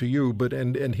traumatic to you, but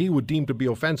and he would deem to be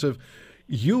offensive,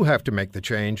 you have to make the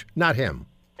change, not him.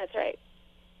 That's right.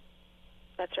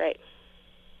 That's right.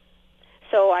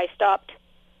 So I stopped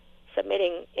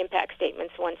submitting impact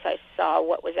statements once I saw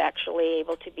what was actually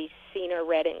able to be seen or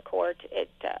read in court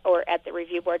or at the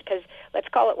review board, because let's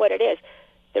call it what it is.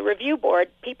 The review board,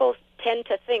 people tend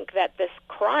to think that this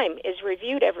crime is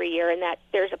reviewed every year and that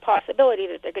there's a possibility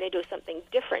that they're going to do something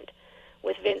different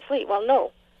with Vince Lee. Well,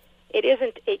 no, it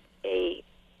isn't a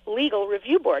legal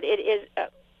review board. It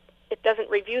doesn't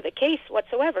review the case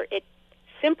whatsoever. It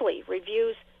simply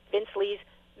reviews Vince Lee's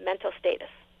mental status.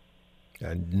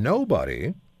 And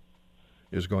nobody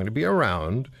is going to be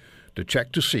around to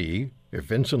check to see if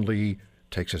Vincent Lee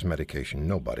takes his medication.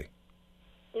 Nobody.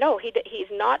 No, he's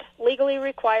not legally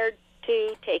required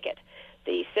to take it.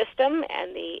 The system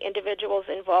and the individuals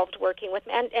involved working with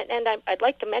him, and I'd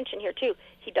like to mention here too,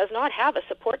 he does not have a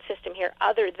support system here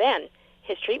other than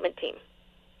his treatment team.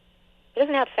 He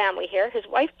doesn't have family here. His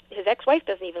ex-wife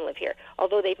doesn't even live here,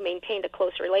 although they've maintained a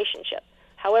close relationship.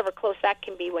 However close that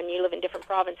can be when you live in different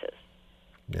provinces.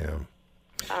 Yeah.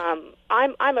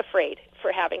 I'm afraid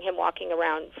for having him walking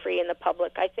around free in the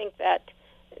public. I think that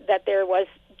there was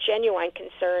genuine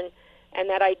concern, and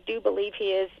that I do believe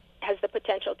he has the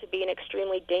potential to be an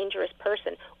extremely dangerous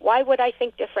person. Why would I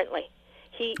think differently?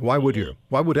 Why would you?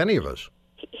 Why would any of us?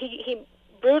 He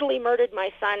brutally murdered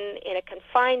my son in a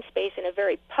confined space in a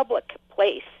very public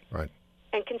place, right,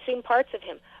 and consumed parts of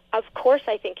him. Of course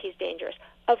I think he's dangerous.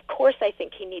 Of course I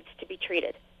think he needs to be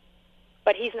treated.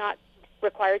 But he's not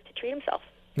required to treat himself.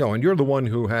 No, and you're the one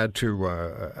who had to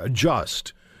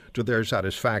adjust to their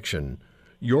satisfaction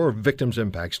your victim's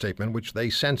impact statement, which they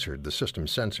censored, the system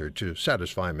censored, to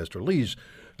satisfy Mr. Lee's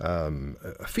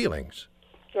feelings.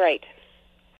 Right.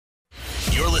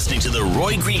 You're listening to The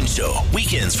Roy Green Show,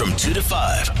 weekends from 2 to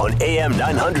 5 on AM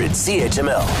 900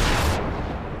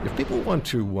 CHML. If people want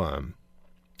to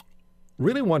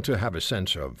really want to have a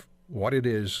sense of what it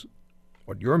is,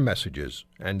 what your message is,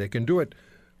 and they can do it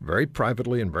very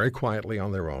privately and very quietly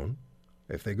on their own,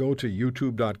 if they go to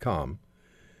youtube.com,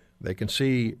 they can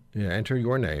see, enter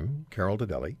your name, Carol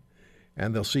Dideli,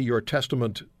 and they'll see your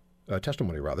testimony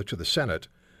to the Senate.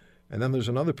 And then there's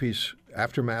another piece,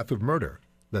 Aftermath of Murder,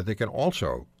 that they can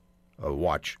also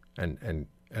watch and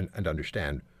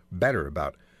understand better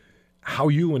about how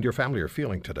you and your family are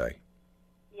feeling today.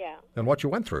 Yeah. And what you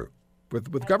went through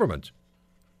with government.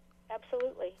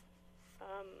 Absolutely.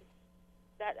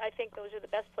 I think those are the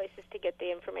best places to get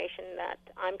the information that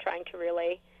I'm trying to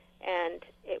relay. And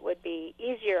it would be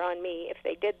easier on me if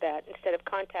they did that instead of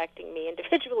contacting me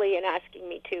individually and asking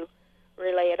me to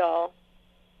relay it all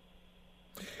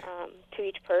to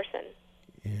each person.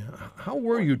 Yeah. How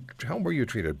were you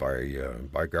treated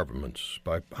by governments?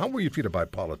 How were you treated by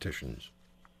politicians?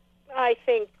 I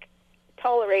think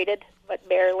tolerated, but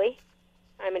barely.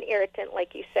 I'm an irritant,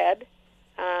 like you said.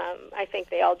 I think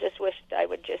they all just wished I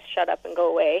would just shut up and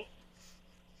go away.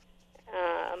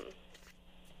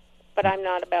 But I'm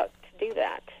not about to do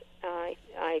that.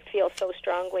 I feel so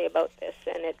strongly about this,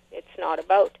 and it's not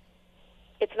about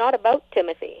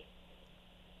Timothy.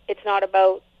 It's not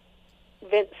about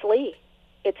Vince Lee.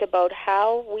 It's about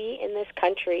how we in this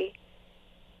country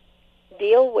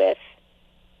deal with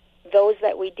those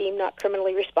that we deem not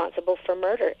criminally responsible for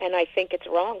murder, and I think it's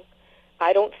wrong.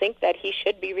 I don't think that he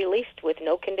should be released with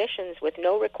no conditions, with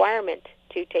no requirement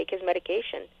to take his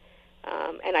medication,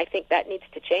 and I think that needs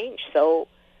to change. So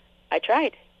I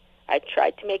tried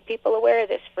to make people aware of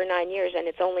this for 9 years, and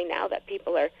it's only now that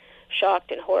people are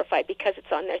shocked and horrified because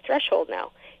it's on their threshold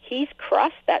now. He's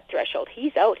crossed that threshold.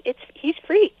 He's out. He's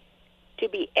free to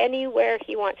be anywhere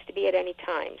he wants to be at any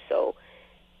time. So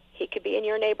he could be in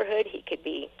your neighborhood. He could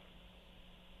be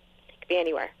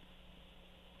anywhere.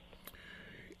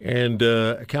 And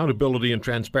accountability and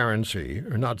transparency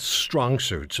are not strong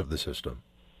suits of the system.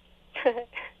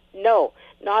 No,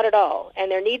 not at all.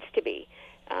 And there needs to be.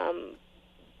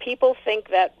 People think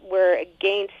that we're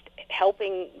against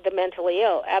helping the mentally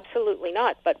ill. Absolutely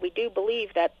not. But we do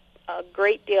believe that a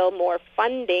great deal more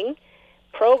funding,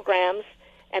 programs,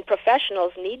 and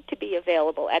professionals need to be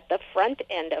available at the front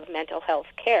end of mental health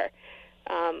care.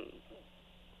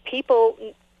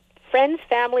 People friends,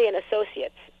 family, and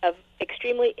associates of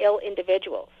extremely ill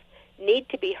individuals need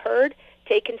to be heard,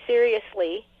 taken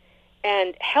seriously,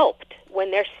 and helped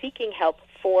when they're seeking help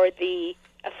for the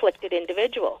afflicted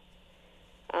individual.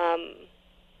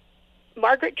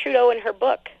 Margaret Trudeau in her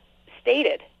book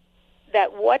stated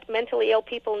that what mentally ill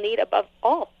people need above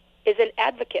all is an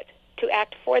advocate to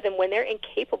act for them when they're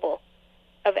incapable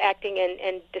of acting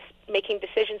and making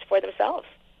decisions for themselves.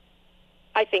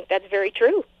 I think that's very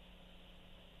true.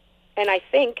 And I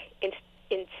think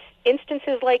in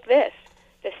instances like this,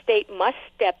 the state must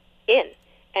step in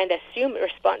and assume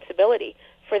responsibility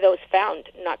for those found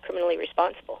not criminally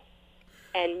responsible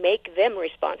and make them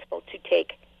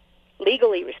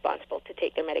legally responsible to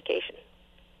take their medication.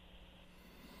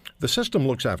 The system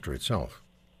looks after itself.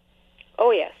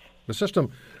 Oh, yes.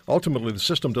 Ultimately, the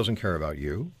system doesn't care about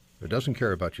you. It doesn't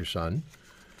care about your son.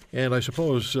 And I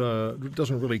suppose it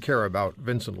doesn't really care about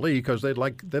Vincent Lee because they'd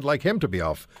like him to be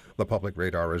off the public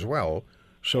radar as well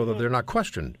so that they're not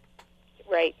questioned.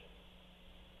 Right.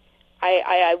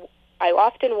 I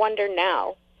often wonder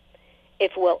now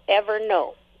if we'll ever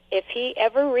know. If he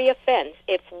ever reoffends,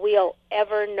 if we'll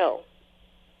ever know.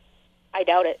 I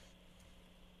doubt it.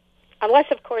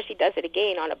 Unless, of course, he does it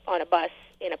again on a bus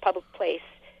in a public place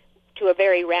to a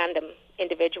very random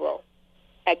individual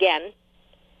again.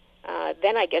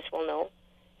 Then I guess we'll know.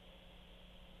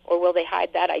 Or will they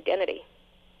hide that identity?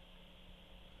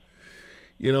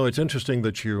 You know, it's interesting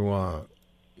that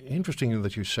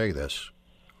you say this,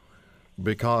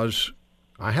 because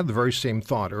I had the very same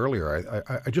thought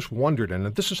earlier. I just wondered,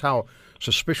 and this is how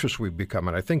suspicious we've become,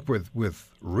 and I think with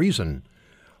reason,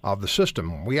 of the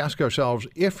system. We ask ourselves,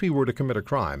 if he were to commit a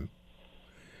crime,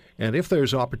 and if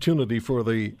there's opportunity for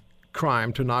the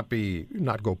crime to not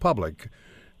go public,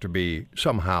 to be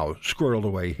somehow squirreled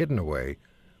away, hidden away,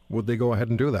 would they go ahead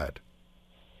and do that?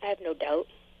 I have no doubt.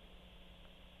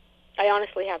 I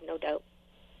honestly have no doubt.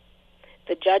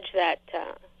 The judge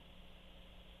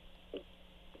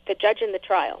in the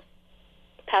trial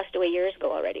passed away years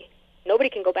ago already. Nobody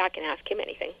can go back and ask him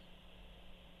anything.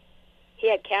 He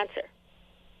had cancer.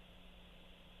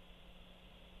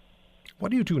 What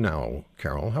do you do now,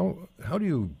 Carol? How do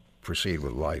you proceed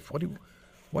with life? What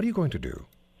are you going to do?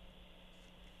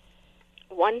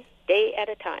 One day at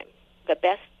a time, the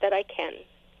best that I can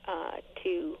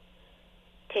to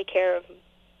take care of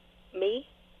me,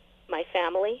 my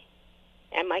family,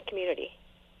 and my community,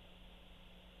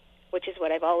 which is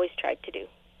what I've always tried to do.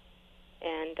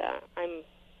 And I'm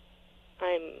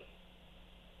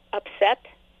upset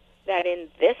that in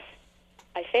this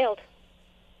I failed.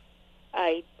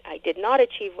 I did not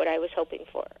achieve what I was hoping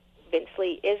for. Vince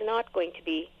Lee is not going to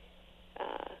be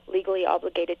legally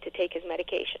obligated to take his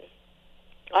medication.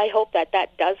 I hope that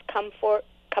does come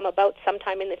about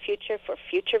sometime in the future for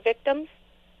future victims.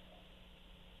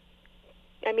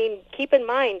 I mean, keep in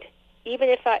mind, even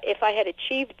if I had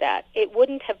achieved that, it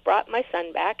wouldn't have brought my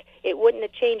son back. It wouldn't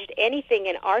have changed anything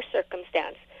in our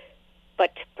circumstance,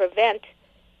 but to prevent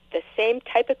the same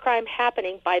type of crime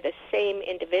happening by the same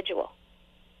individual.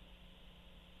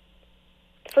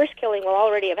 The first killing will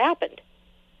already have happened.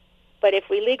 But if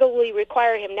we legally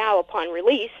require him now upon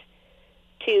release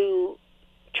to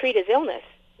treat his illness,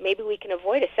 maybe we can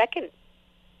avoid a second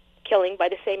killing by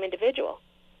the same individual,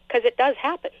 because it does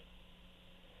happen.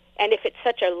 And if it's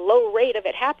such a low rate of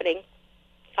it happening,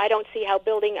 I don't see how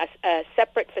building a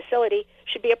separate facility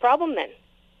should be a problem then.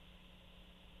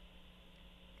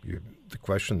 The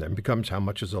question then becomes, how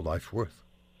much is a life worth?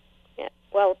 Yeah.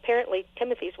 Well, apparently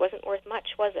Timothy's wasn't worth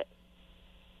much, was it?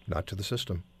 Not to the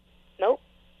system. Nope.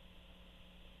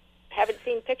 Haven't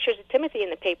seen pictures of Timothy in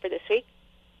the paper this week.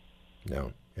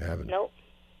 No, you haven't. Nope.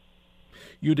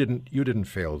 You didn't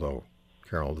fail, though,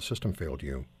 Carol. The system failed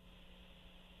you.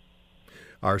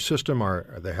 Our system,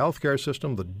 the healthcare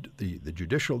system, the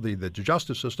judicial, the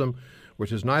justice system,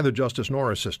 which is neither justice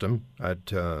nor a system,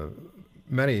 on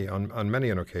many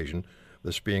an occasion,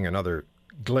 this being another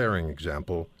glaring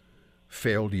example,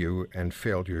 failed you and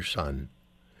failed your son,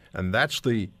 and that's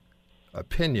the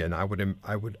opinion I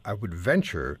would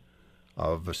venture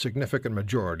of a significant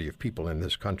majority of people in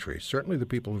this country. Certainly, the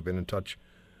people who've been in touch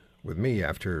with me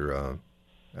after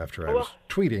I was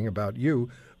tweeting about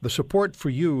you. The support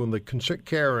for you and the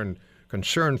care and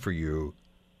concern for you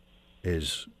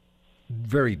is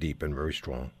very deep and very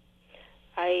strong.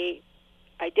 I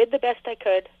did the best I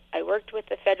could. I worked with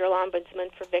the Federal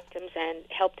Ombudsman for Victims and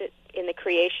helped it in the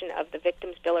creation of the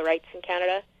Victims' Bill of Rights in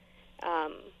Canada.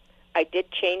 I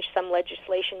did change some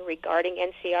legislation regarding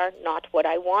NCR, not what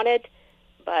I wanted,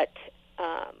 but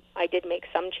I did make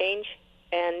some change,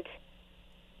 and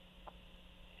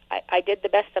I did the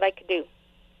best that I could do.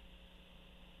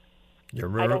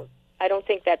 I don't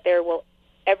think that there will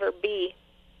ever be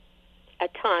a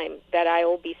time that I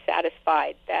will be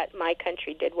satisfied that my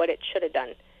country did what it should have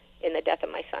done in the death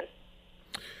of my son.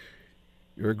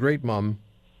 You're a great mom,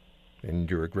 and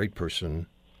you're a great person,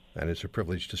 and it's a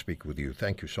privilege to speak with you.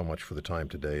 Thank you so much for the time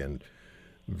today, and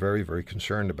very, very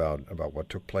concerned about what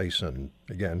took place, and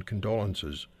again,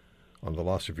 condolences on the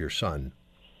loss of your son.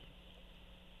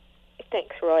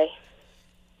 Thanks, Roy.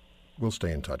 We'll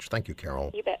stay in touch. Thank you,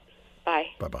 Carol. You bet. Bye.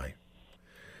 Bye-bye.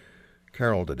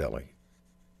 Carol Dadelli.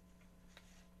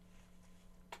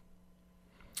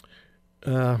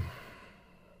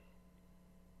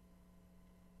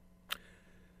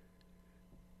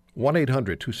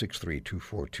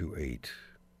 1-800-263-2428.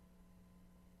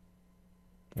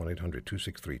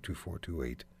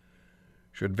 1-800-263-2428.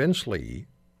 Should Vince Lee,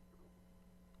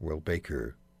 Will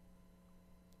Baker,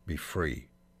 be free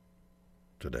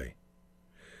today?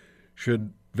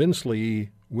 Should Vince Lee,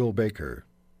 Will Baker,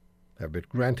 have been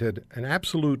granted an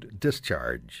absolute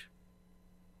discharge?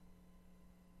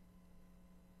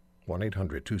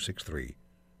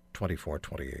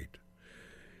 1-800-263-2428.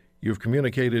 You've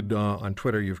communicated on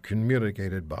Twitter, you've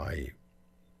communicated by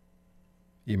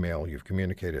email, you've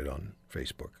communicated on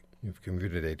Facebook, you've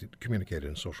communicated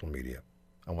in social media.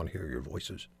 I want to hear your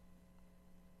voices.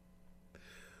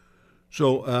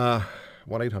 So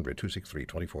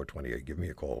 1-800-263-2428, give me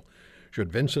a call.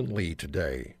 Should Vincent Lee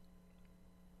today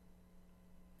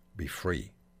be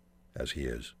free as he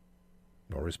is?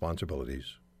 No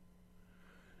responsibilities,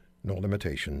 no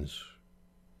limitations,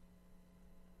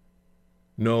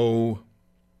 no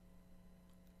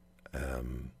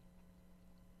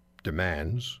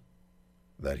demands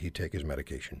that he take his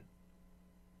medication.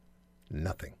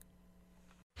 Nothing.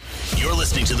 You're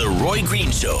listening to The Roy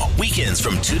Green Show, weekends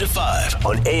from 2 to 5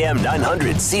 on AM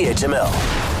 900 CHML.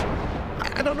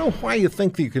 I don't know why you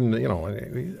think that you can,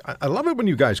 I love it when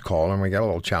you guys call and we get a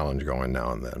little challenge going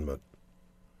now and then, but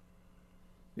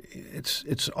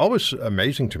it's always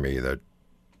amazing to me that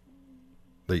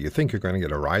you think you're going to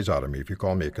get a rise out of me if you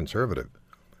call me a conservative.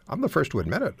 I'm the first to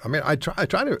admit it. I mean, I try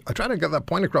to get that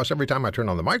point across every time I turn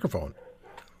on the microphone.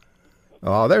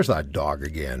 Oh, there's that dog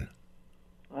again.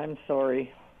 I'm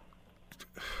sorry.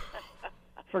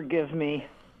 Forgive me.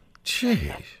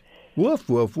 Jeez. Woof,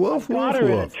 woof, woof, My woof, daughter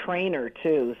woof. is a trainer,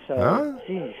 too, so... Huh?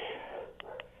 Geez.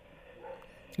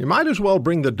 You might as well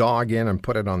bring the dog in and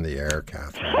put it on the air,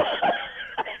 Catherine.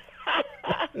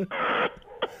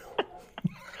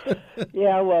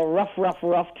 Yeah, well, rough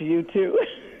to you, too.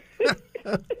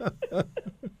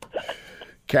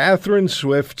 Catherine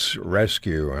Swift's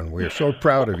rescue, and we're so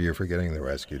proud of you for getting the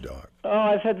rescue dog. Oh,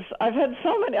 I've had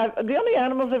so many. The only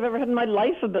animals I've ever had in my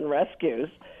life have been rescues.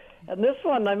 And this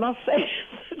one, I must say,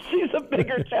 she's a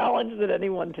bigger challenge than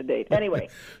anyone to date. Anyway.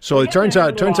 So it turns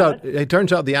out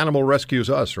the animal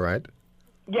rescues us, right?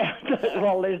 Yeah,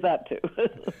 well, there's that, too.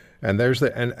 And there's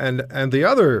and the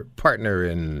other partner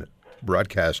in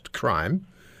broadcast crime,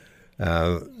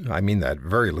 I mean that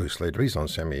very loosely, please don't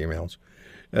send me emails,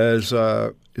 is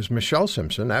Michelle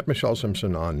Simpson, at Michelle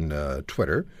Simpson on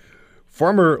Twitter,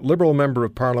 former Liberal Member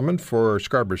of Parliament for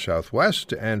Scarborough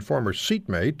Southwest and former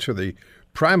seatmate to the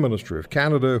Prime Minister of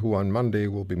Canada, who on Monday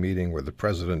will be meeting with the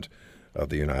President of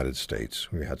the United States.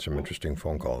 We had some interesting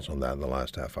phone calls on that in the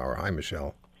last half hour. Hi,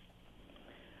 Michelle.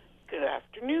 Good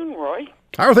afternoon, Roy.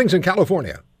 How are things in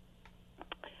California?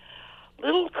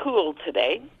 Little cool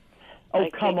today. Oh,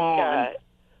 come on.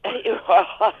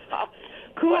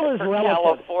 Cool is for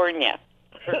relative.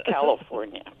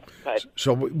 California. But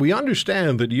So we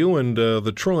understand that you and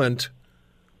the truant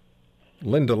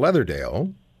Linda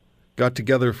Leatherdale got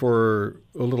together for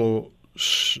a little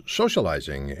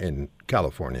socializing in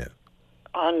California.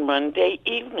 on Monday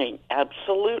evening,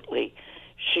 absolutely.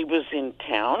 She was in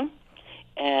town,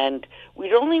 and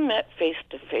we'd only met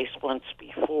face-to-face once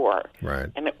before. Right.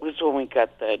 And it was when we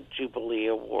got the Jubilee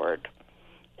Award.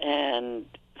 And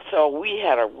so we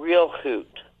had a real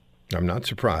hoot. I'm not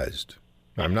surprised.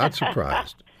 I'm not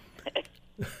surprised.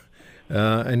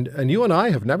 And you and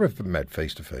I have never met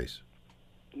face-to-face.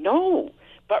 No,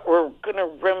 but we're going to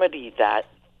remedy that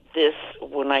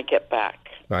when I get back.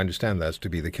 I understand that's to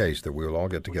be the case, that we'll all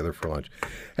get together for lunch.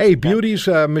 Hey, beauties,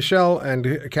 Michelle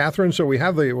and Catherine, so we've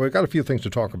got a few things to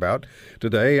talk about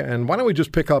today, and why don't we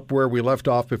just pick up where we left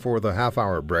off before the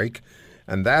half-hour break,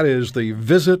 and that is the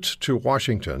visit to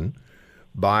Washington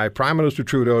by Prime Minister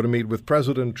Trudeau to meet with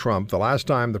President Trump. The last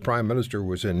time the Prime Minister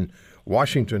was in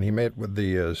Washington, he met with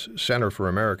the Center for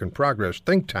American Progress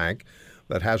think tank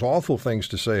that has awful things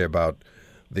to say about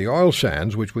the oil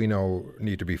sands, which we know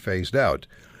need to be phased out.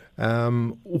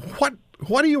 What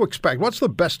What do you expect? What's the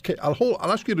best case? I'll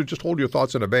ask you to just hold your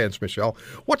thoughts in abeyance, Michelle.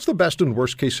 What's the best and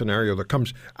worst case scenario that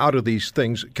comes out of these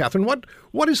things? Catherine,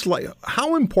 what is like?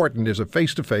 How important is a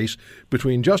face-to-face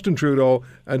between Justin Trudeau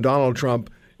and Donald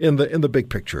Trump in the big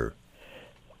picture?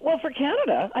 Well, for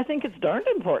Canada, I think it's darned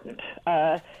important.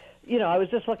 I was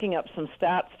just looking up some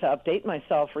stats to update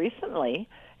myself recently,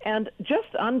 and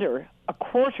just under a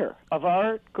quarter of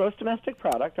our gross domestic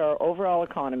product, our overall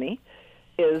economy,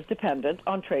 is dependent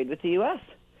on trade with the U.S.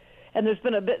 And there's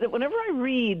been a bit that whenever I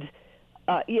read,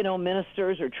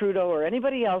 ministers or Trudeau or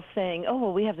anybody else saying, oh,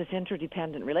 well, we have this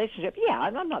interdependent relationship. Yeah,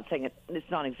 I'm not saying it's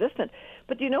non-existent.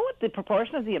 But do you know what the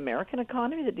proportion of the American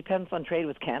economy that depends on trade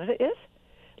with Canada is?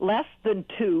 Less than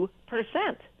 2%.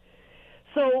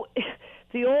 So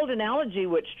the old analogy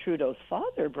which Trudeau's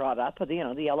father brought up,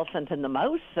 the elephant and the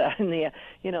mouse, and the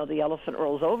elephant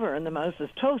rolls over and the mouse is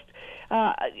toast.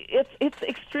 It's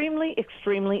extremely,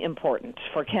 extremely important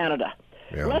for Canada.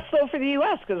 Yeah. Less so for the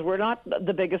U.S. because we're not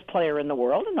the biggest player in the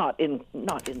world, and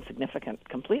not insignificant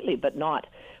completely, but not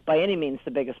by any means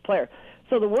the biggest player.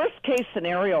 So the worst case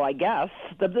scenario, I guess,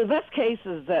 the best case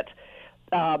is that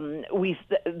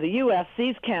the U.S.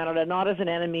 sees Canada not as an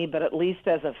enemy, but at least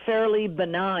as a fairly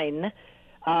benign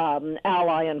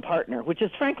ally and partner, which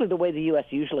is frankly the way the U.S.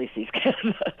 usually sees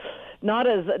Canada, not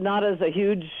as a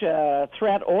huge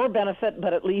threat or benefit,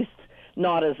 but at least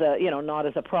not as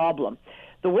a problem.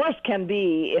 The worst can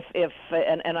be if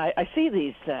I see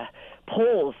these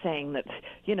polls saying that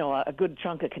a good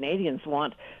chunk of Canadians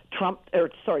want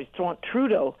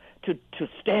Trudeau to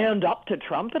stand up to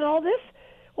Trump and all this.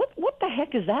 What the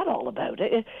heck is that all about?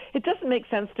 It doesn't make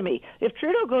sense to me. If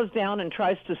Trudeau goes down and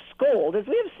tries to scold, as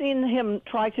we have seen him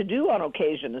try to do on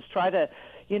occasion, is try to,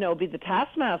 be the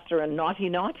taskmaster and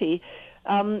naughty,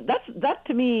 that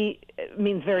to me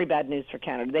means very bad news for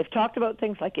Canada. They've talked about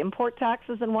things like import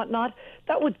taxes and whatnot.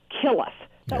 That would kill us.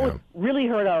 That would really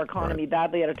hurt our economy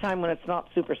badly at a time when it's not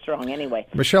super strong anyway.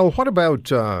 Michelle, what about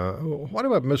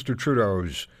Mr.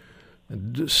 Trudeau's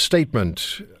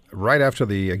statement right after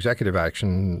the executive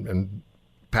action and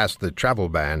passed the travel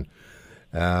ban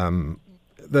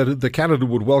that Canada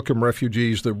would welcome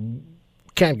refugees that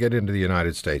can't get into the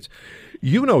United States?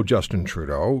 You know Justin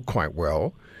Trudeau quite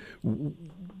well.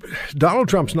 Donald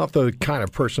Trump's not the kind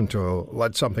of person to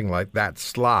let something like that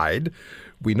slide.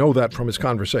 We know that from his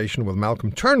conversation with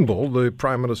Malcolm Turnbull, the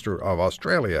Prime Minister of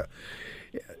Australia.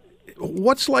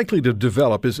 What's likely to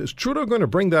develop? Is Trudeau going to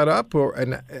bring that up,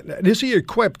 and is he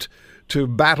equipped to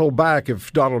battle back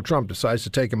if Donald Trump decides to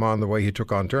take him on the way he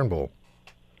took on Turnbull?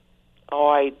 Oh,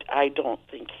 I don't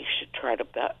think he should try to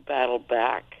battle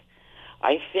back.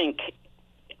 I think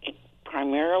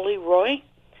primarily, Roy,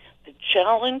 the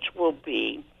challenge will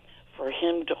be for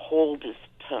him to hold his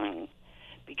tongue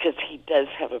because he does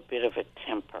have a bit of a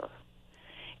temper,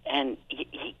 and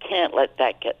he can't let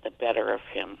that get the better of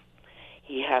him.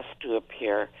 He has to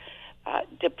appear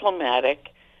diplomatic,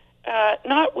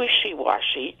 not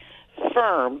wishy-washy,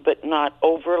 firm, but not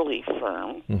overly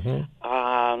firm.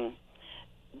 Mm-hmm.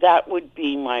 That would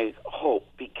be my hope,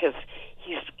 because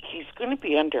he's going to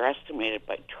be underestimated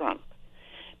by Trump.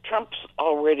 Trump's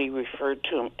already referred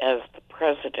to him as the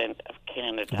president of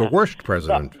Canada. The worst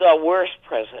president. The worst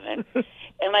president.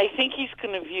 And I think he's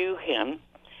going to view him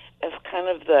as kind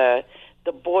of the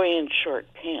boy in short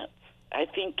pants. I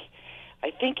think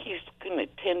he's going to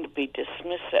tend to be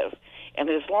dismissive.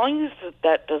 And as long as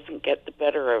that doesn't get the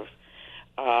better of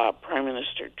Prime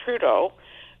Minister Trudeau,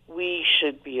 we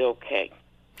should be okay.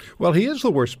 Well, he is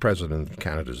the worst president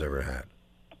Canada's ever had.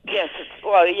 Yes,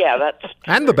 that's true.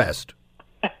 And the best.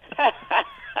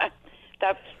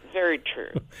 That's very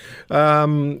true.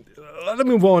 Let me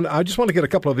move on. I just want to get a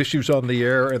couple of issues on the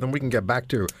air, and then we can get back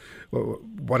to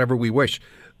whatever we wish.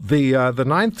 The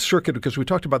Ninth Circuit, because we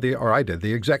talked about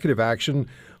the executive action,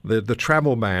 the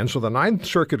travel ban. So the Ninth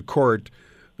Circuit Court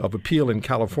of Appeal in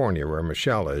California, where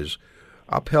Michelle is,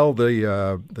 upheld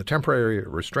the temporary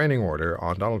restraining order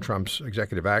on Donald Trump's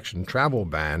executive action travel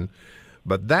ban.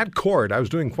 But that court, I was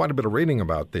doing quite a bit of reading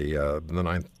about the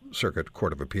Ninth Circuit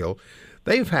Court of Appeal.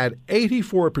 They've had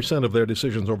 84% of their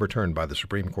decisions overturned by the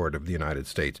Supreme Court of the United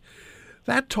States.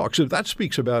 That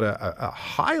speaks about a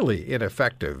highly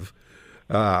ineffective,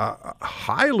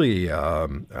 highly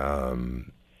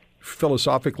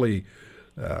philosophically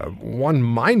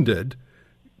one-minded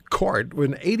court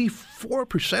when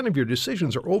 84% of your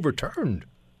decisions are overturned.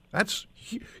 That's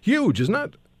huge, isn't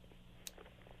it?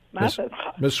 Massive.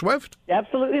 Ms. Swift?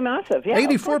 Absolutely massive, yeah.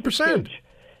 84%.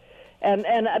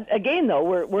 And again, though,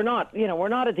 we're not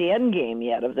at the end game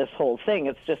yet of this whole thing.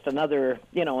 It's just another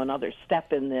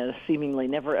step in the seemingly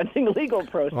never-ending legal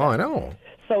process. Oh, I know.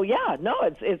 So yeah, no,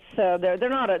 they're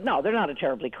not a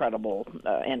terribly credible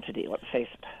entity. Let's face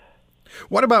it.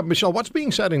 What about, Michelle, what's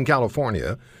being said in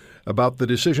California about the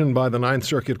decision by the Ninth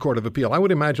Circuit Court of Appeal? I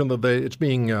would imagine that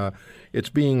it's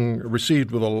being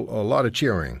received with a lot of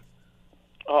cheering.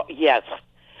 Oh, yes.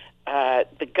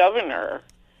 The governor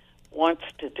wants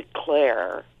to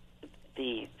declare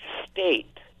the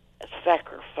state a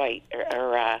sanctuary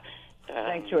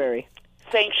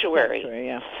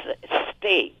yeah.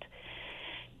 State,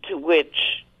 to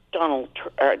which Donald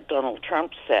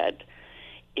Trump said,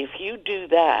 if you do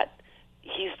that,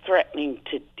 he's threatening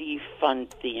to defund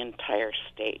the entire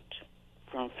state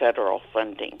from federal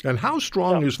funding. And how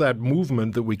strong is that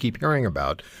movement that we keep hearing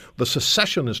about, the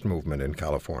secessionist movement in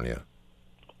California?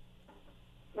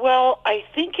 Well, I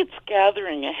think it's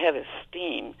gathering a head of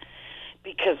steam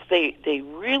because they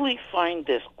really find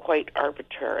this quite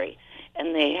arbitrary.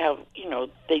 And they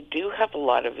do have a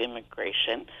lot of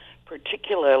immigration,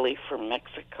 particularly from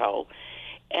Mexico.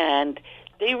 And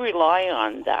they rely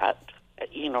on that,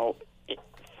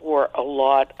 for a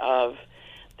lot of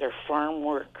their farm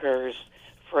workers,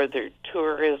 for their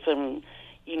tourism,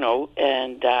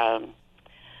 and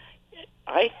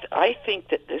I think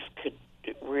that this could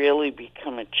really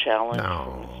become a challenge for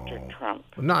Mr. Trump.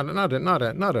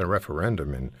 Not a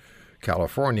referendum in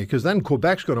California, because then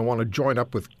Quebec's going to want to join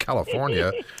up with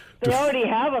California. They already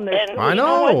have on their. I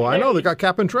know. They got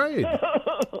cap and trade.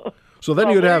 So then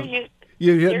you'd have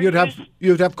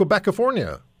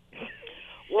Quebecafornia.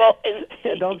 Well,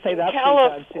 don't say that.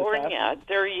 California,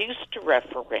 they're used to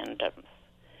referendums.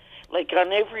 Like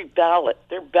on every ballot,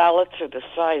 their ballots are the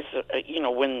size of,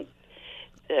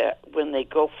 when they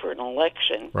go for an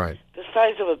election, right? The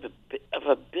size of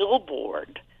a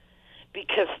billboard,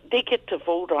 because they get to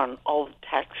vote on all the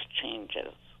tax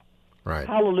changes. Right.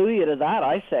 Hallelujah to that,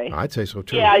 I say. I'd say so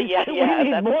too. Yeah. We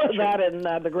need more of that in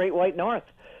the Great White North.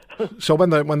 So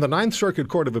when the Ninth Circuit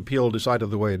Court of Appeal decided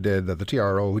the way it did, that the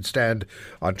TRO would stand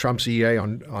on Trump's EA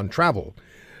on travel,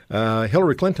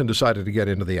 Hillary Clinton decided to get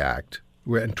into the act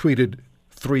and tweeted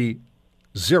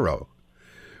 3-0,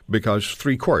 because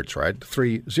 3 courts, right?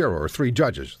 3-0, or 3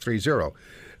 judges, 3-0.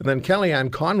 And then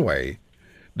Kellyanne Conway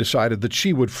decided that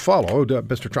she would follow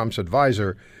Mr. Trump's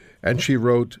advisor, and she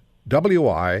wrote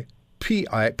WIPAMI.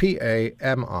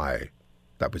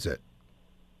 That was it.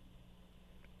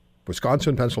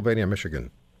 Wisconsin, Pennsylvania,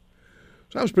 Michigan.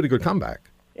 So that was a pretty good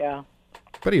comeback. Yeah.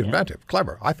 Pretty inventive.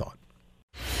 Clever, I thought.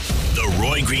 The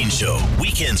Roy Green Show,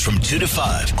 weekends from 2 to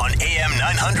 5 on AM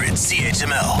 900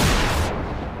 CHML.